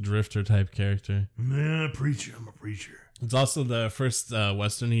 nameless drifter type character. Man, I'm a preacher. It's also the first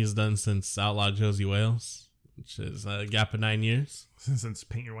Western he's done since Outlaw Josie Wales, which is a gap of 9 years. Since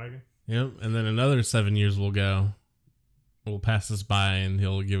Paint Your Wagon? Yep. And then another 7 years will go. We'll pass us by and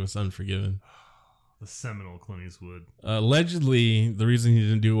he'll give us Unforgiven. The seminal Clint Eastwood. Allegedly, the reason he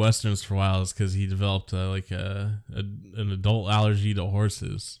didn't do Westerns for a while is because he developed an adult allergy to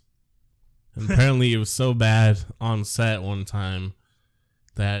horses. And apparently it was so bad on set one time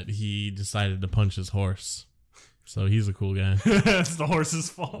that he decided to punch his horse. So he's a cool guy. It's the horse's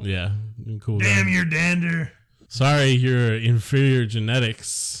fault. Yeah, cool Damn guy. your dander. Sorry, your inferior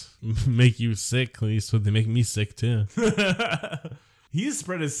genetics make you sick, Clint Eastwood. They make me sick too. He's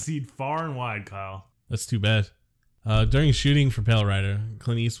spread his seed far and wide, Kyle. That's too bad. During shooting for Pale Rider,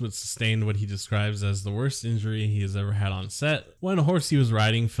 Clint Eastwood sustained what he describes as the worst injury he has ever had on set when a horse he was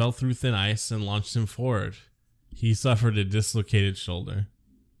riding fell through thin ice and launched him forward. He suffered a dislocated shoulder.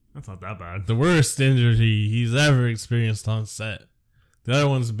 That's not that bad. The worst injury he's ever experienced on set. The other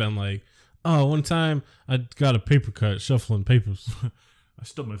ones have been like, oh, one time I got a paper cut shuffling papers. I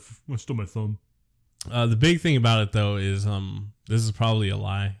stubbed my thumb. The big thing about it, though, is this is probably a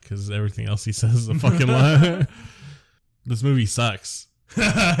lie because everything else he says is a fucking lie. This movie sucks.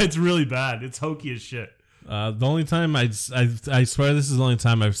 It's really bad. It's hokey as shit. The only time I swear this is the only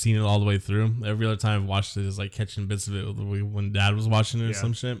time I've seen it all the way through. Every other time I've watched it is like catching bits of it when Dad was watching it or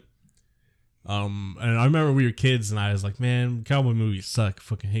some shit. And I remember we were kids and I was like, man, cowboy movies suck. I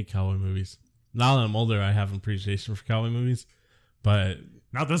fucking hate cowboy movies. Now that I'm older, I have an appreciation for cowboy movies, but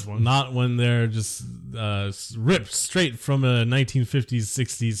Not this one. not when they're just ripped straight from a 1950s,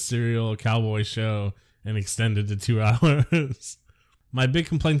 60s serial cowboy show and extended to 2 hours. My big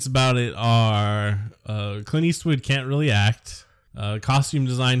complaints about it are Clint Eastwood can't really act. Costume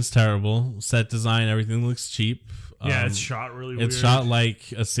design's terrible. Set design, everything looks cheap. Yeah, it's shot really weird. It's shot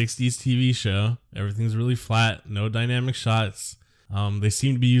like a 60s TV show. Everything's really flat. No dynamic shots. They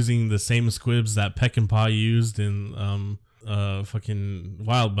seem to be using the same squibs that Peckinpah used in fucking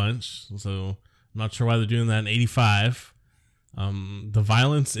Wild Bunch. So I'm not sure why they're doing that in 85. The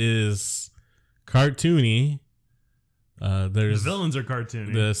violence is cartoony. The There's villains are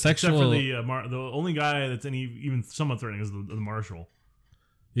cartoony. the sexual- Except for the only guy that's even somewhat threatening is the marshal.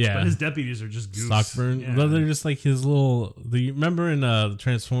 yeah, But his deputies are just goofs. Stockburn. Yeah. Well, they're just like his little. You remember in the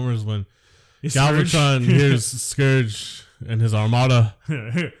Transformers when His Galvatron hears Scourge and his armada?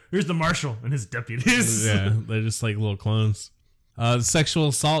 Here's the marshal and his deputies. Yeah, they're just like little clones. The sexual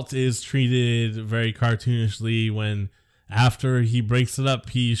assault is treated very cartoonishly when after he breaks it up,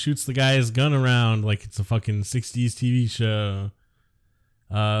 he shoots the guy's gun around like it's a fucking 60s TV show.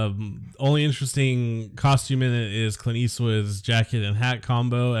 Only interesting costume in it is Clint Eastwood's jacket and hat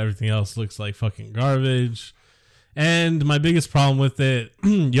combo. Everything else looks like fucking garbage. And my biggest problem with it,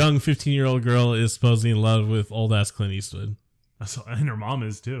 young 15-year-old girl is supposedly in love with old-ass Clint Eastwood. And her mom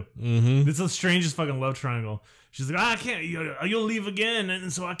is too. Mm-hmm. It's the strangest fucking love triangle. She's like, I can't. You'll leave again,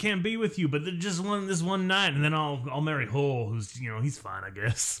 and so I can't be with you. But just this one night, and then I'll marry Hull, who's he's fine, I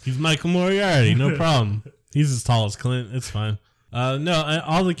guess. He's Michael Moriarty, no problem. He's as tall as Clint. It's fine. No,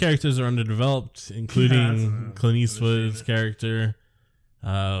 all the characters are underdeveloped, including Clint Eastwood's character.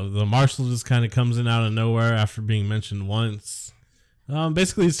 The marshal just kind of comes in out of nowhere after being mentioned once.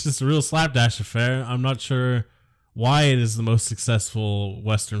 Basically, it's just a real slapdash affair. I'm not sure why it is the most successful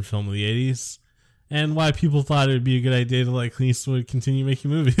Western film of the 80s, and why people thought it would be a good idea to let Clint Eastwood continue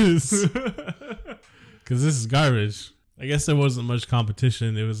making movies. Because this is garbage. I guess there wasn't much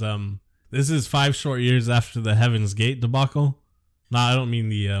competition. It was this is 5 short years after the Heaven's Gate debacle. No, I don't mean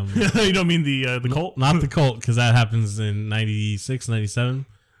the You don't mean the cult? not the cult, because that happens in 96, 97.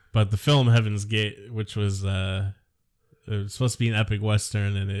 But the film Heaven's Gate, which was it was supposed to be an epic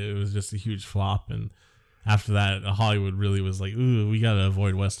Western, and it was just a huge flop. And after that, Hollywood really was like, ooh, we got to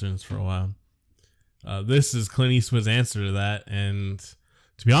avoid Westerns for a while. This is Clint Eastwood's answer to that. And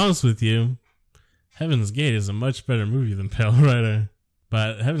to be honest with you, Heaven's Gate is a much better movie than Pale Rider.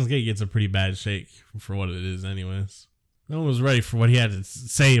 But Heaven's Gate gets a pretty bad shake for what it is anyways. No one was ready for what he had to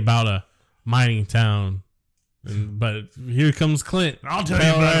say about a mining town. But here comes Clint. I'll tell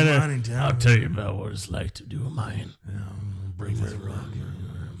Pale you about Rider. a mining town. I'll tell you about what it's like to do a mine. Bring that rock.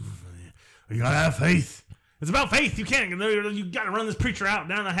 You gotta have faith. It's about faith. You can't. You got to run this preacher out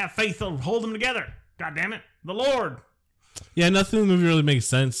down and have faith. They'll hold them together. God damn it, the Lord. Yeah, nothing in the movie really makes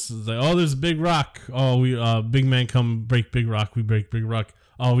sense. It's like, oh, there's a big rock. Oh, we big man come break big rock. We break big rock.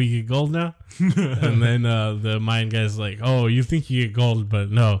 Oh, we get gold now? And then the mine guy's like, oh, you think you get gold, but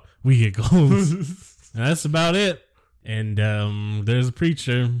no, we get gold. And that's about it. And there's a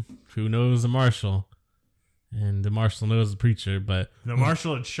preacher who knows the marshal. And the marshal knows the preacher, but The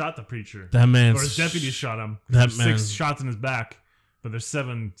marshal had shot the preacher. that man's... Or his deputies shot him. That There's man- 6 shots in his back, but there's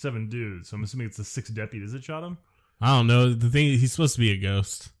seven dudes. So I'm assuming it's the 6 deputies that shot him. I don't know. The thing, he's supposed to be a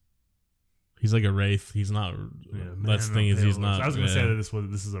ghost. He's like a wraith. He's not... that's the thing is he's not... I was going to yeah. say that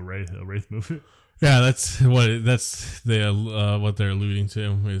this is a wraith movie. Yeah, that's what they're alluding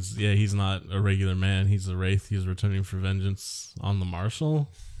to is, yeah, he's not a regular man. He's a wraith. He's returning for vengeance on the marshal,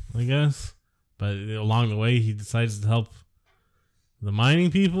 I guess. But along the way, he decides to help the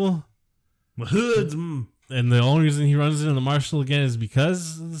mining people. The hoods. And the only reason he runs into the marshal again is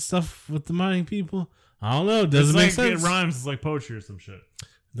because of the stuff with the mining people. I don't know. Does it make sense? It rhymes. It's like poetry or some shit.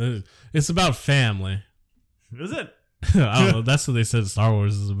 It's about family. Is it? I don't know. That's what they said Star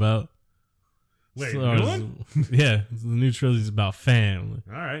Wars is about. Wait, Star new Wars, one? Yeah, the new trilogy is about family.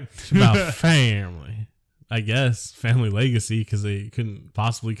 All right. It's about family. I guess. Family legacy, because they couldn't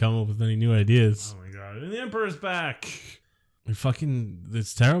possibly come up with any new ideas. Oh my god. And the Emperor's back.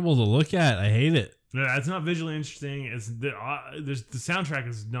 It's terrible to look at. I hate it. Yeah, it's not visually interesting. It's the soundtrack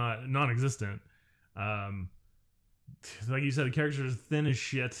is non-existent. Like you said, the characters are thin as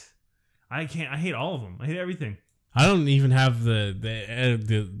shit. I hate all of them. I hate everything. I don't even have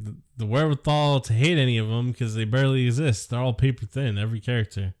the wherewithal to hate any of them because they barely exist. They're all paper thin. Every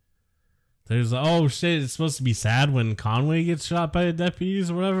character. There's oh shit! It's supposed to be sad when Conway gets shot by the deputies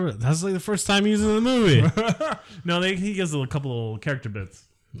or whatever. That's like the first time he's in the movie. No, he gives a couple of character bits.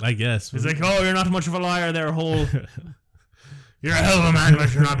 I guess he's like, "Oh, you're not much of a liar, there, Hole. You're a hell of a man,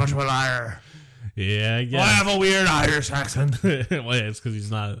 but you're not much of a liar." Yeah, I guess. Well, I have a weird Irish accent. Well, yeah, it's because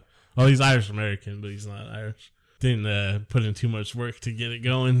he's not. Well, he's Irish American, but he's not Irish. Didn't put in too much work to get it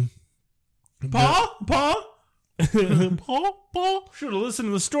going. Paul. Should have listened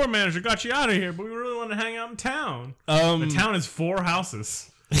to the store manager. Got you out of here, but we really want to hang out in town. The town is 4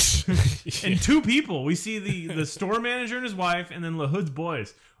 houses and 2 people. We see the store manager and his wife, and then the Hood's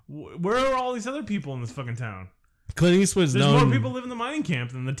boys. Where are all these other people in this fucking town? Clint Eastwood's There's known. more people live in the mining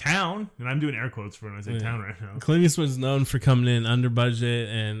camp than the town, and I'm doing air quotes for when I say town right now. Clint Eastwood's known for coming in under budget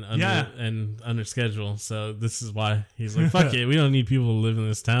and under schedule, so this is why he's like, "Fuck it, we don't need people to live in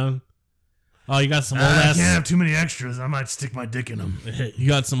this town." Oh, you got some old ass. I can't have too many extras. I might stick my dick in them. You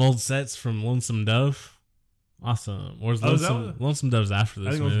got some old sets from Lonesome Dove. Awesome. Or is Lonesome Dove's after this?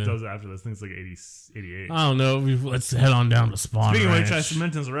 I think Lonesome Dove's after this. I think it's like 88. I don't know. Let's head on down to Spawn Speaking Ranch. of which, I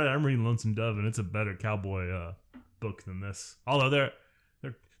mentioned already. I'm reading Lonesome Dove, and it's a better cowboy book than this. Although they're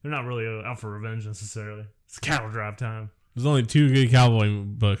not really out for revenge necessarily. It's cattle drive time. There's only 2 good cowboy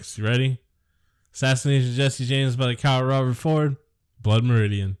books. You ready? Assassination of Jesse James by the coward Robert Ford. Blood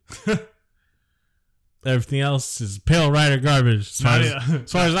Meridian. Everything else is Pale Rider garbage, as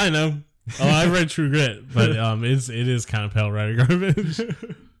far as I know. Oh, I've read True Grit, but it is kind of Pale Rider garbage.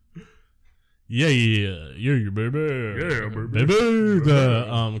 Yeah, your baby. Yeah, baby.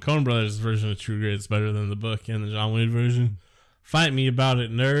 The Coen Brothers version of True Grit is better than the book and the John Wayne version. Fight me about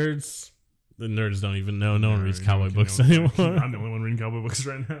it, nerds. The nerds don't even know. No one reads cowboy books anymore. I'm the only one reading cowboy books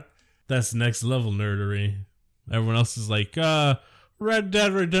right now. That's next level nerdery. Everyone else is like, Red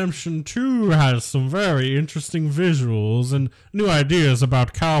Dead Redemption 2 has some very interesting visuals and new ideas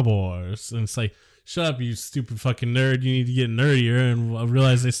about cowboys. And it's like, shut up, you stupid fucking nerd. You need to get nerdier and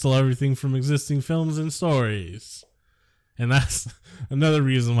realize they stole everything from existing films and stories. And that's another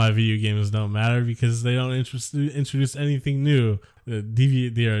reason why video games don't matter, because they don't introduce anything new.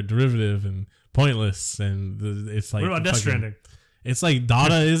 They are derivative and pointless. And it's like, what about Death Stranding? It's like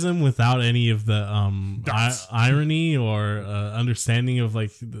Dadaism without any of the irony or understanding of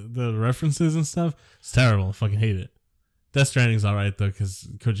like the references and stuff. It's terrible. I fucking hate it. Death Stranding's alright though, because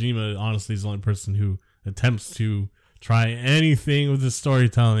Kojima honestly is the only person who attempts to try anything with the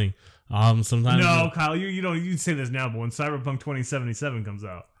storytelling. Sometimes Kyle, you'd say this now, but when Cyberpunk 2077 comes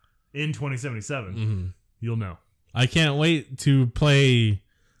out in 2077, you'll know. I can't wait to play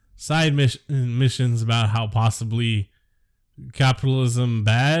side missions about how possibly capitalism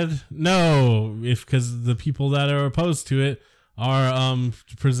bad. No, because the people that are opposed to it are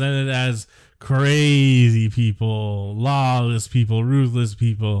presented as crazy people, lawless people, ruthless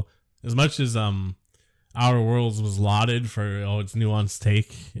people. As much as Outer Worlds was lauded for its nuanced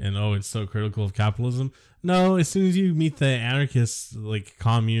take and it's so critical of capitalism. No, as soon as you meet the anarchist like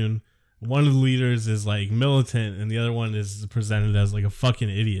commune, one of the leaders is like militant and the other one is presented as like a fucking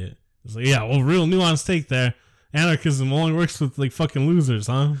idiot. It's like, yeah, well, real nuanced take there. Anarchism only works with like fucking losers,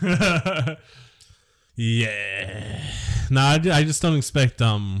 huh? Yeah. No, I just don't expect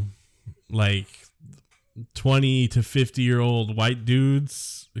like 20 to 50-year-old white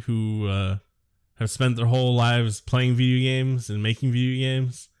dudes who have spent their whole lives playing video games and making video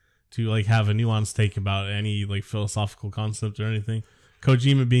games to like have a nuanced take about any like philosophical concept or anything.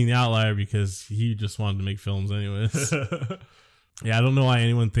 Kojima being the outlier because he just wanted to make films anyways. Yeah, I don't know why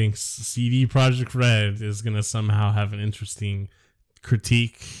anyone thinks CD Projekt Red is going to somehow have an interesting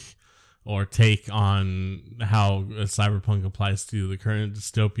critique or take on how cyberpunk applies to the current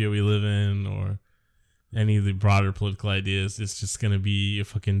dystopia we live in or any of the broader political ideas. It's just going to be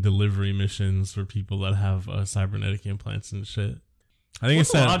fucking delivery missions for people that have cybernetic implants and shit. I think What's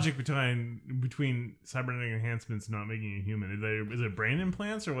it's the that. logic between cybernetic enhancements not making you human? Is it brain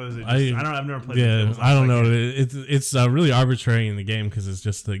implants or was it? Just, I've never played. Yeah, I don't know. Like It's really arbitrary in the game because it's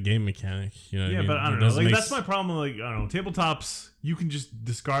just the game mechanic. You know. What yeah, I mean? but I don't It know. doesn't Like make that's my problem. Like I don't know, tabletops. You can just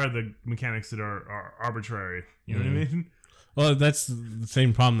discard the mechanics that are arbitrary. You know what I mean? Well, that's the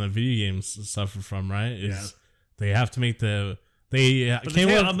same problem that video games suffer from, right? Is they have to make the But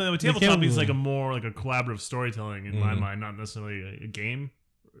the tabletop is like a more like a collaborative storytelling in my mind, not necessarily a game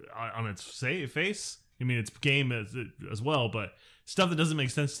on its face. I mean, it's game as well, but stuff that doesn't make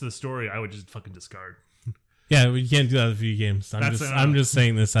sense to the story, I would just fucking discard. Yeah, you can't do that with video games. I'm just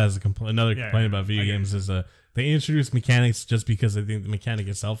saying this as another complaint about video games is they introduce mechanics just because they think the mechanic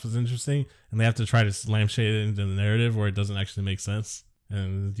itself is interesting, and they have to try to lampshade it into the narrative where it doesn't actually make sense,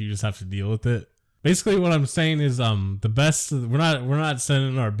 and you just have to deal with it. Basically, what I'm saying is, the best. We're not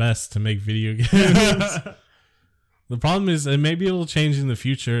sending our best to make video games. The problem is, and maybe it'll change in the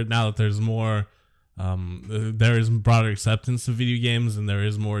future now that there's more. There is broader acceptance of video games, and there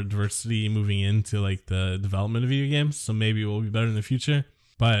is more diversity moving into like the development of video games. So maybe it will be better in the future.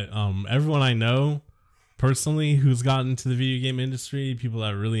 But everyone I know personally who's gotten into the video game industry, people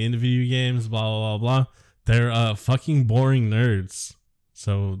that are really into video games, blah blah blah blah, they're fucking boring nerds.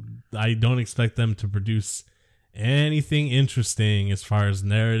 So I don't expect them to produce anything interesting as far as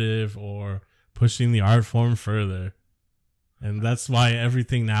narrative or pushing the art form further. And that's why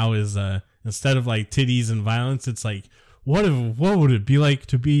everything now is instead of like titties and violence, it's like what would it be like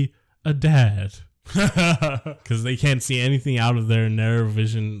to be a dad? Because they can't see anything out of their narrow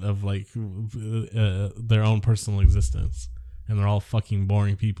vision of like their own personal existence, and they're all fucking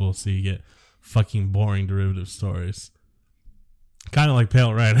boring people. So you get fucking boring derivative stories. Kind of like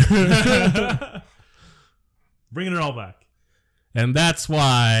Pale Rider. Bringing it all back. And that's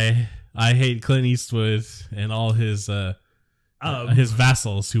why I hate Clint Eastwood and all his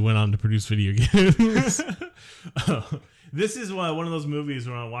vassals who went on to produce video games. This is one of those movies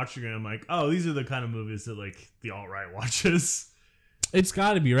where I'm watching it and I'm like, oh, these are the kind of movies that like the alt-right watches. It's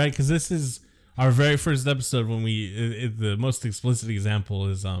got to be, right? Because this is our very first episode when the most explicit example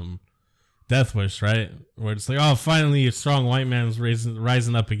is Death Wish, right? Where it's like, oh, finally a strong white man's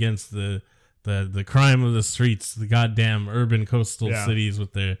rising up against the crime of the streets, the goddamn urban coastal cities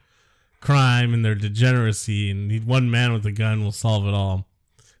with their crime and their degeneracy, and one man with a gun will solve it all.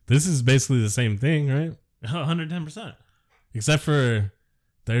 This is basically the same thing, right? 110%. Except for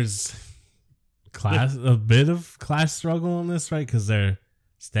there's a bit of class struggle in this, right? Because they're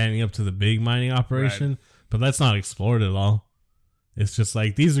standing up to the big mining operation, but that's not explored at all. It's just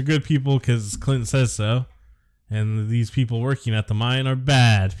like, these are good people because Clinton says so, and these people working at the mine are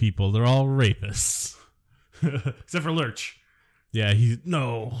bad people. They're all rapists. Except for Lurch. Yeah,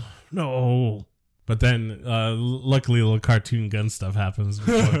 no. But then, luckily, a little cartoon gun stuff happens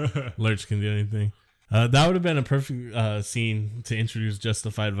before Lurch can do anything. That would have been a perfect scene to introduce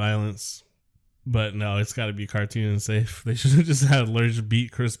justified violence. But no, it's got to be cartoon and safe. They should have just had Lurch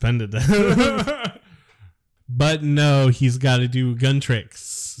beat Chris Penn to death. But no, he's got to do gun tricks.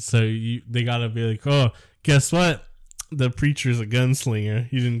 So they got to be like, oh, guess what? The preacher's a gunslinger.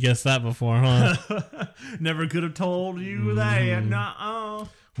 You didn't guess that before, huh? Never could have told you that. Nuh-uh.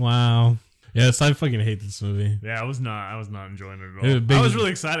 Wow. Yes, I fucking hate this movie. Yeah, I was not enjoying it at all. I was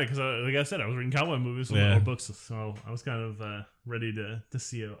really excited because, like I said, I was reading cowboy movies or books, so I was kind of ready to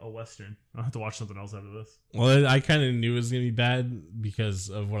see a western. I'll have to watch something else after this. Well, I kind of knew it was gonna be bad because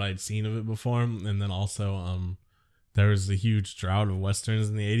of what I'd seen of it before, and then also there was a huge drought of westerns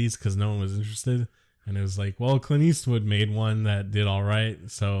in the 80s because no one was interested, and it was like, well, Clint Eastwood made one that did all right,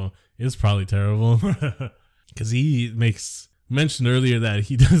 so it's probably terrible because he mentioned earlier that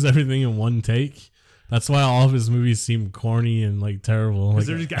he does everything in one take. That's why all of his movies seem corny and like terrible. Because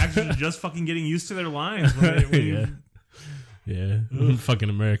they're actually just fucking getting used to their lines. Yeah. Fucking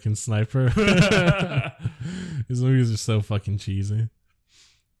American Sniper. His movies are so fucking cheesy.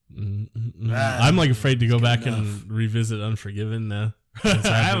 I'm like afraid to go back and revisit Unforgiven now. Since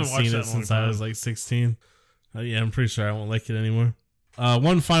I haven't seen it since I was like 16. Yeah, I'm pretty sure I won't like it anymore.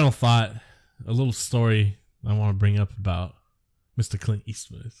 One final thought, a little story I want to bring up about Mr. Clint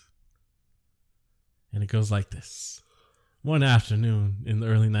Eastwood. And it goes like this. One afternoon in the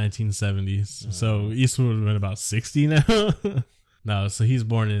early 1970s. So Eastwood would have been about 60 now. No, so he's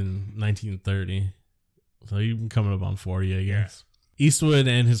born in 1930. So he's coming up on 40, I guess. Yeah. Eastwood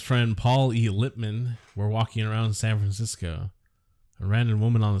and his friend Paul E. Lipman were walking around San Francisco. A random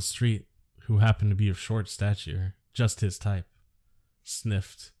woman on the street, who happened to be of short stature, just his type,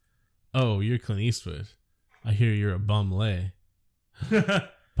 sniffed, "Oh, you're Clint Eastwood. I hear you're a bum lay."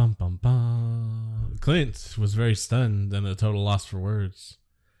 Bum bum bum. Clint was very stunned and a total loss for words.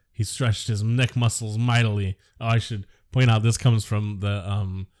 He stretched his neck muscles mightily. Oh, I should point out this comes from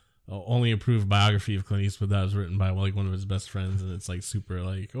the only approved biography of Clint Eastwood that was written by like one of his best friends, and it's like super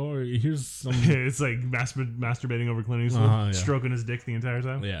like, oh, here's some. It's like masturbating over Clint Eastwood, stroking his dick the entire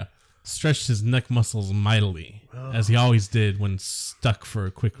time. Yeah, stretched his neck muscles mightily, as he always did when stuck for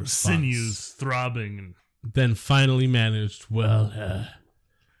a quick response. Sinews throbbing, and then finally managed. Well,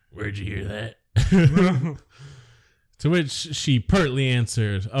 where'd you hear that? To which she pertly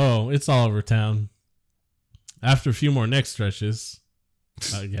answered, "Oh, it's all over town." After a few more neck stretches,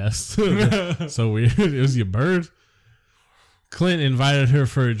 I guess. So weird. It was your bird. Clint invited her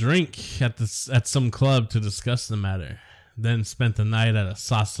for a drink at some club to discuss the matter. Then spent the night at a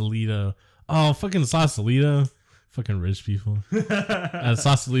Sausalito. Oh, fucking Sausalito. Fucking rich people. At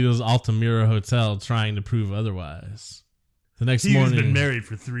Sausalito's Altamira Hotel, trying to prove otherwise. The next morning, he's been married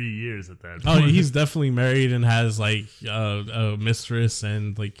for 3 years at that point. Oh, he's definitely married and has like a mistress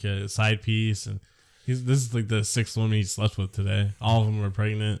and like a side piece, and this is like the 6th woman he slept with today. All of them were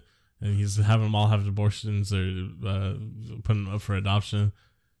pregnant, and he's having them all have abortions or putting them up for adoption.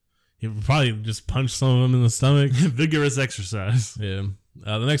 He would probably just punch some of them in the stomach. Vigorous exercise. Yeah.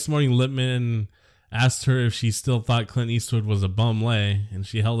 The next morning, Lippman asked her if she still thought Clint Eastwood was a bum lay, and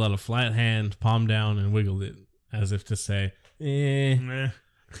she held out a flat hand, palm down, and wiggled it as if to say, A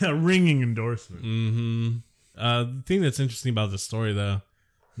ringing endorsement. Mm-hmm. The thing that's interesting about this story, though,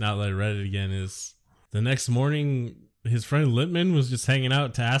 now that I read it again, is the next morning, his friend Lippman was just hanging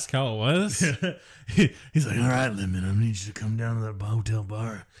out to ask how it was. He's like, all right, Lippman, I need you to come down to that hotel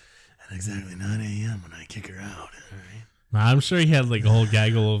bar at exactly 9 a.m. when I kick her out. All right. I'm sure he had like a whole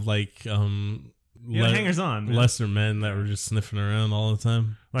gaggle of like hangers on, lesser men that were just sniffing around all the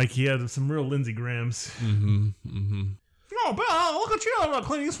time. Like he had some real Lindsey Grahams. Mm-hmm. Mm-hmm. Oh, Bill, look at you,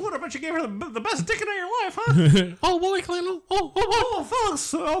 Clint Eastwood. I bet you gave her the best dick in your life, huh? Oh, boy, Clint. Oh,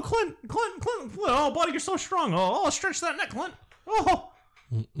 fellas. Oh, Clint. Oh, buddy, you're so strong. Oh, stretch that neck, Clint. Oh.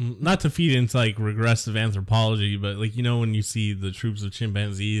 Not to feed into like regressive anthropology, but like, you know, when you see the troops of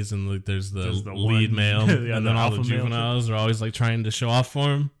chimpanzees and like there's the lead male yeah, and then all the juveniles are always like trying to show off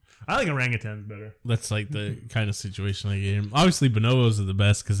for him. I like orangutans better. That's like the kind of situation I gave him. Obviously, bonobos are the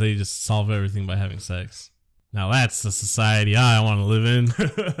best because they just solve everything by having sex. Now that's the society I want to live in.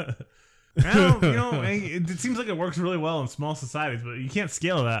 It seems like it works really well in small societies, but you can't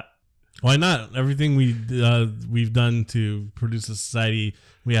scale that. Why not? Everything we've done to produce a society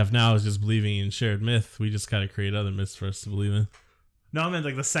we have now is just believing in shared myth. We just gotta create other myths for us to believe in. No, I meant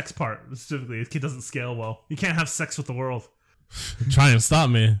like the sex part specifically. It doesn't scale well. You can't have sex with the world. Trying to stop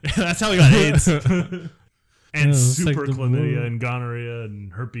me. That's how we got AIDS. And super like chlamydia and gonorrhea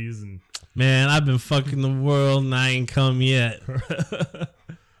and herpes and... Man, I've been fucking the world and I ain't come yet.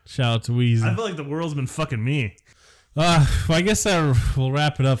 Shout out to Weezy. I feel like the world's been fucking me. Well, I guess we'll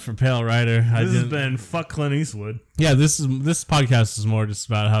wrap it up for Pale Rider. This has been fuck Clint Eastwood. Yeah, this podcast is more just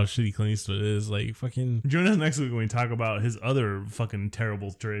about how shitty Clint Eastwood is. Like, fucking... Join us next week when we talk about his other fucking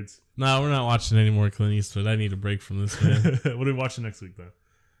terrible trades. No, we're not watching any more Clint Eastwood. I need a break from this, man. What are we watching next week,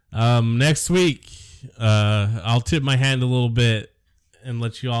 though? Next week, I'll tip my hand a little bit and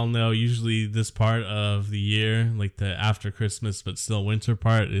let you all know, usually this part of the year, like the after Christmas but still winter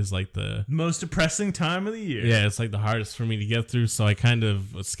part, is like the most depressing time of the year. Yeah, it's like the hardest for me to get through, so I kind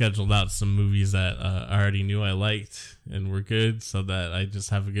of scheduled out some movies that I already knew I liked and were good, so that I just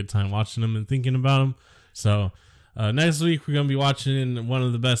have a good time watching them and thinking about them. So next week we're going to be watching one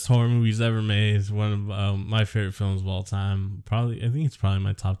of the best horror movies ever made, one of my favorite films of all time. I think it's probably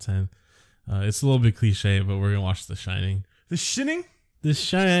my top 10. It's a little bit cliche, but we're going to watch The Shining. The Shining? The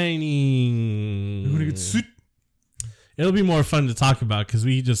Shining. It'll be more fun to talk about because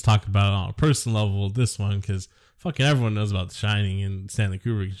we just talk about it on a personal level with this one, because fucking everyone knows about The Shining and Stanley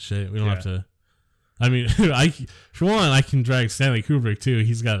Kubrick and shit. We don't have to. I mean, for one, I can drag Stanley Kubrick too.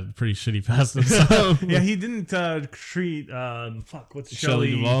 He's got a pretty shitty past himself. Yeah, he didn't treat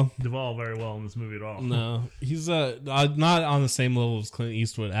Shelley Duvall very well in this movie at all. No, he's not on the same level as Clint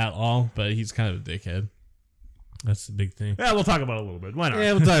Eastwood at all, but he's kind of a dickhead. That's the big thing. Yeah, we'll talk about it a little bit. Why not?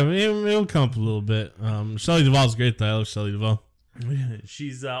 Yeah, we'll talk. It'll come up a little bit. Shelley Duvall's great, though. I love Shelley Duvall.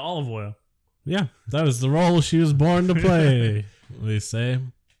 She's olive oil. Yeah, that was the role she was born to play, they say.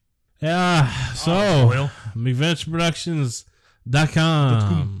 Yeah, so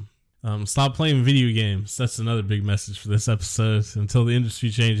McVentureProductions.com. Stop playing video games. That's another big message for this episode. Until the industry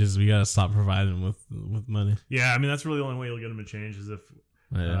changes, we gotta stop providing them with money. Yeah, I mean, that's really the only way you'll get them to change is if...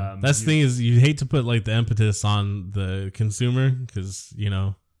 Yeah. That's the thing is, you hate to put like the impetus on the consumer because, you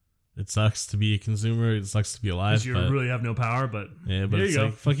know, It sucks to be a consumer. It sucks to be alive. You really have no power, but yeah, but there it's you go.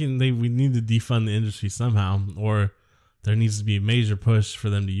 like fucking. We need to defund the industry somehow, or there needs to be a major push for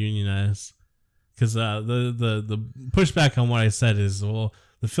them to unionize. Because the pushback on what I said is, well,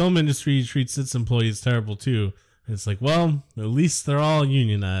 the film industry treats its employees terrible too. And it's like, well, at least they're all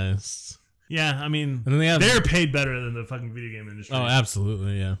unionized. Yeah, I mean, And then they're paid better than the fucking video game industry. Oh,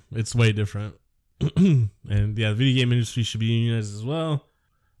 absolutely, yeah. It's way different. And yeah, the video game industry should be unionized as well.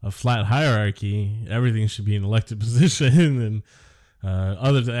 A flat hierarchy. Everything should be an elected position and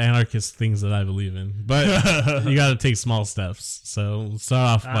other anarchist things that I believe in. But you got to take small steps. So let's start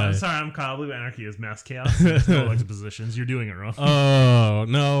off by... I'm sorry, I'm Kyle. I believe anarchy is mass chaos. There's no elected positions. You're doing it wrong. Oh,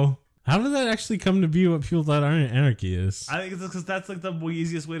 no. How did that actually come to be what people thought anarchy is? I think it's because that's like the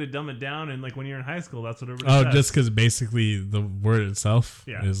easiest way to dumb it down. And like when you're in high school, that's what everybody says. Just because basically the word itself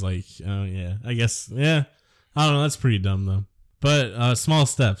is like, oh, yeah. I guess, yeah. I don't know. That's pretty dumb, though. But small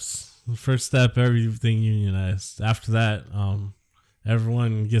steps. First step, everything unionized. After that,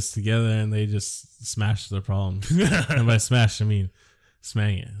 everyone gets together and they just smash their problems. And by smash, I mean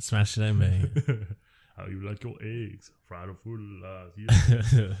smang it. Smash it and bang it. How you like your eggs? Fried or food alive.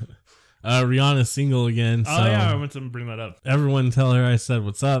 Rihanna's single again. Oh, so yeah, I meant to bring that up. Everyone tell her I said,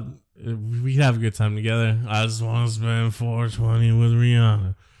 what's up? We have a good time together. I just want to spend $420 with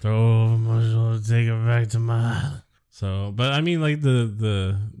Rihanna. Throw over my shoulder, take her back to mine. So, but I mean, like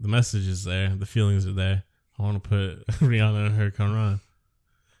the message is there. The feelings are there. I want to put Rihanna in her Conran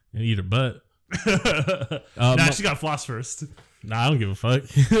and eat her butt. She got floss first. Nah, I don't give a fuck.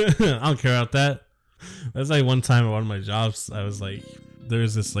 I don't care about that. That's like one time at one of my jobs, I was like,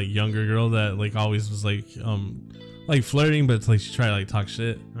 there's this like younger girl that like always was like flirting, but it's like she tried to like talk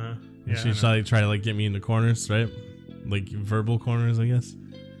shit. And she tried to like get me into corners, right? Like verbal corners, I guess.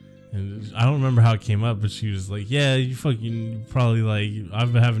 And I don't remember how it came up, but she was like, yeah, you fucking probably like,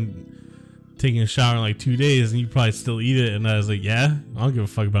 I've been taking a shower in like 2 days and you probably still eat it. And I was like, yeah, I don't give a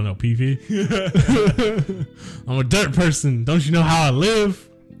fuck about no pee-pee. I'm a dirt person. Don't you know how I live?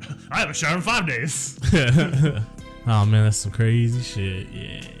 I haven't showered in 5 days. Oh man, that's some crazy shit.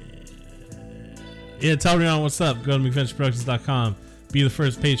 Yeah, tell Rihanna what's up. Go to McVentureProductions.com. Be the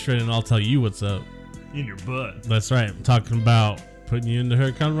first patron and I'll tell you what's up. In your butt. That's right. I'm talking about putting you into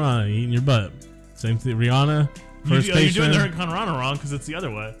her Conran, eating your butt. Same thing. Rihanna, first patron. You're doing the Hurricane Rana wrong because it's the other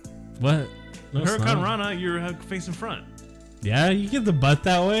way. What? No, Hurricane Rana, you're facing front. Yeah, you get the butt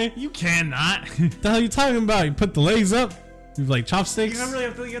that way? You cannot. What the hell are you talking about? You put the legs up? You like chopsticks? You don't really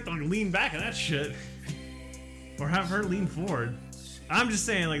have to like, lean back on that shit. Or have her lean forward. I'm just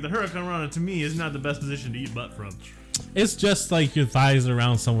saying, like, the Hurricane Rana to me is not the best position to eat butt from. It's just like your thighs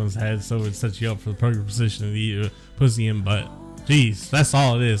around someone's head, so it sets you up for the perfect position to eat a pussy and butt. Jeez, that's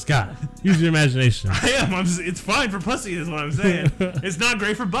all it is. God, use your imagination. I am. It's fine for pussy, is what I'm saying. It's not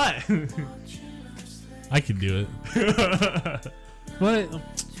great for butt. I could do it. But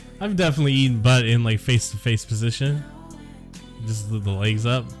I've definitely eaten butt in like face-to-face position. Just the legs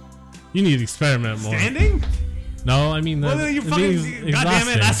up. You need to experiment more. Standing? No, I mean, well, you fucking, God damn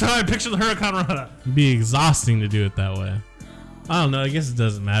it, that's how I picture the Hurricane Rana. It'd be exhausting to do it that way. I don't know. I guess it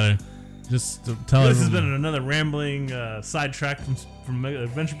doesn't matter. Just to tell This has been another rambling sidetrack from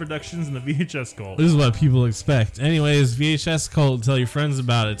Adventure Productions and the VHS Cult. This is what people expect. Anyways, VHS Cult, tell your friends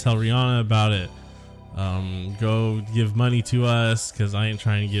about it. Tell Rihanna about it. Go give money to us because I ain't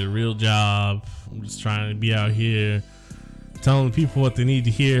trying to get a real job. I'm just trying to be out here telling people what they need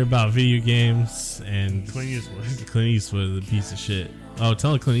to hear about video games. And Clint Eastwood. Clint Eastwood, the piece of shit. Oh,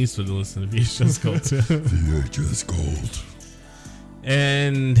 tell Clint Eastwood to listen to VHS Cult too. VHS Gold.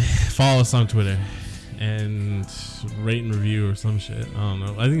 And follow us on Twitter and rate and review or some shit. I don't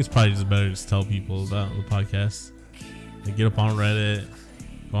know. I think it's probably just better to just tell people about the podcast. Like get up on Reddit,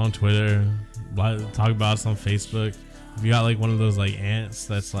 go on Twitter, talk about us on Facebook. If you got like one of those like ants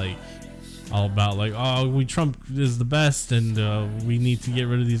that's like all about like, oh, Trump is the best and we need to get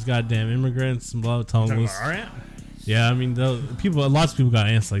rid of these goddamn immigrants and blah, tell them. Our ant? Yeah, I mean, lots of people got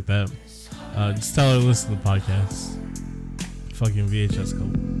ants like that. Just tell her to listen to the podcast. Fucking VHS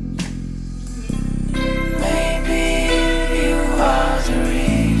Cult.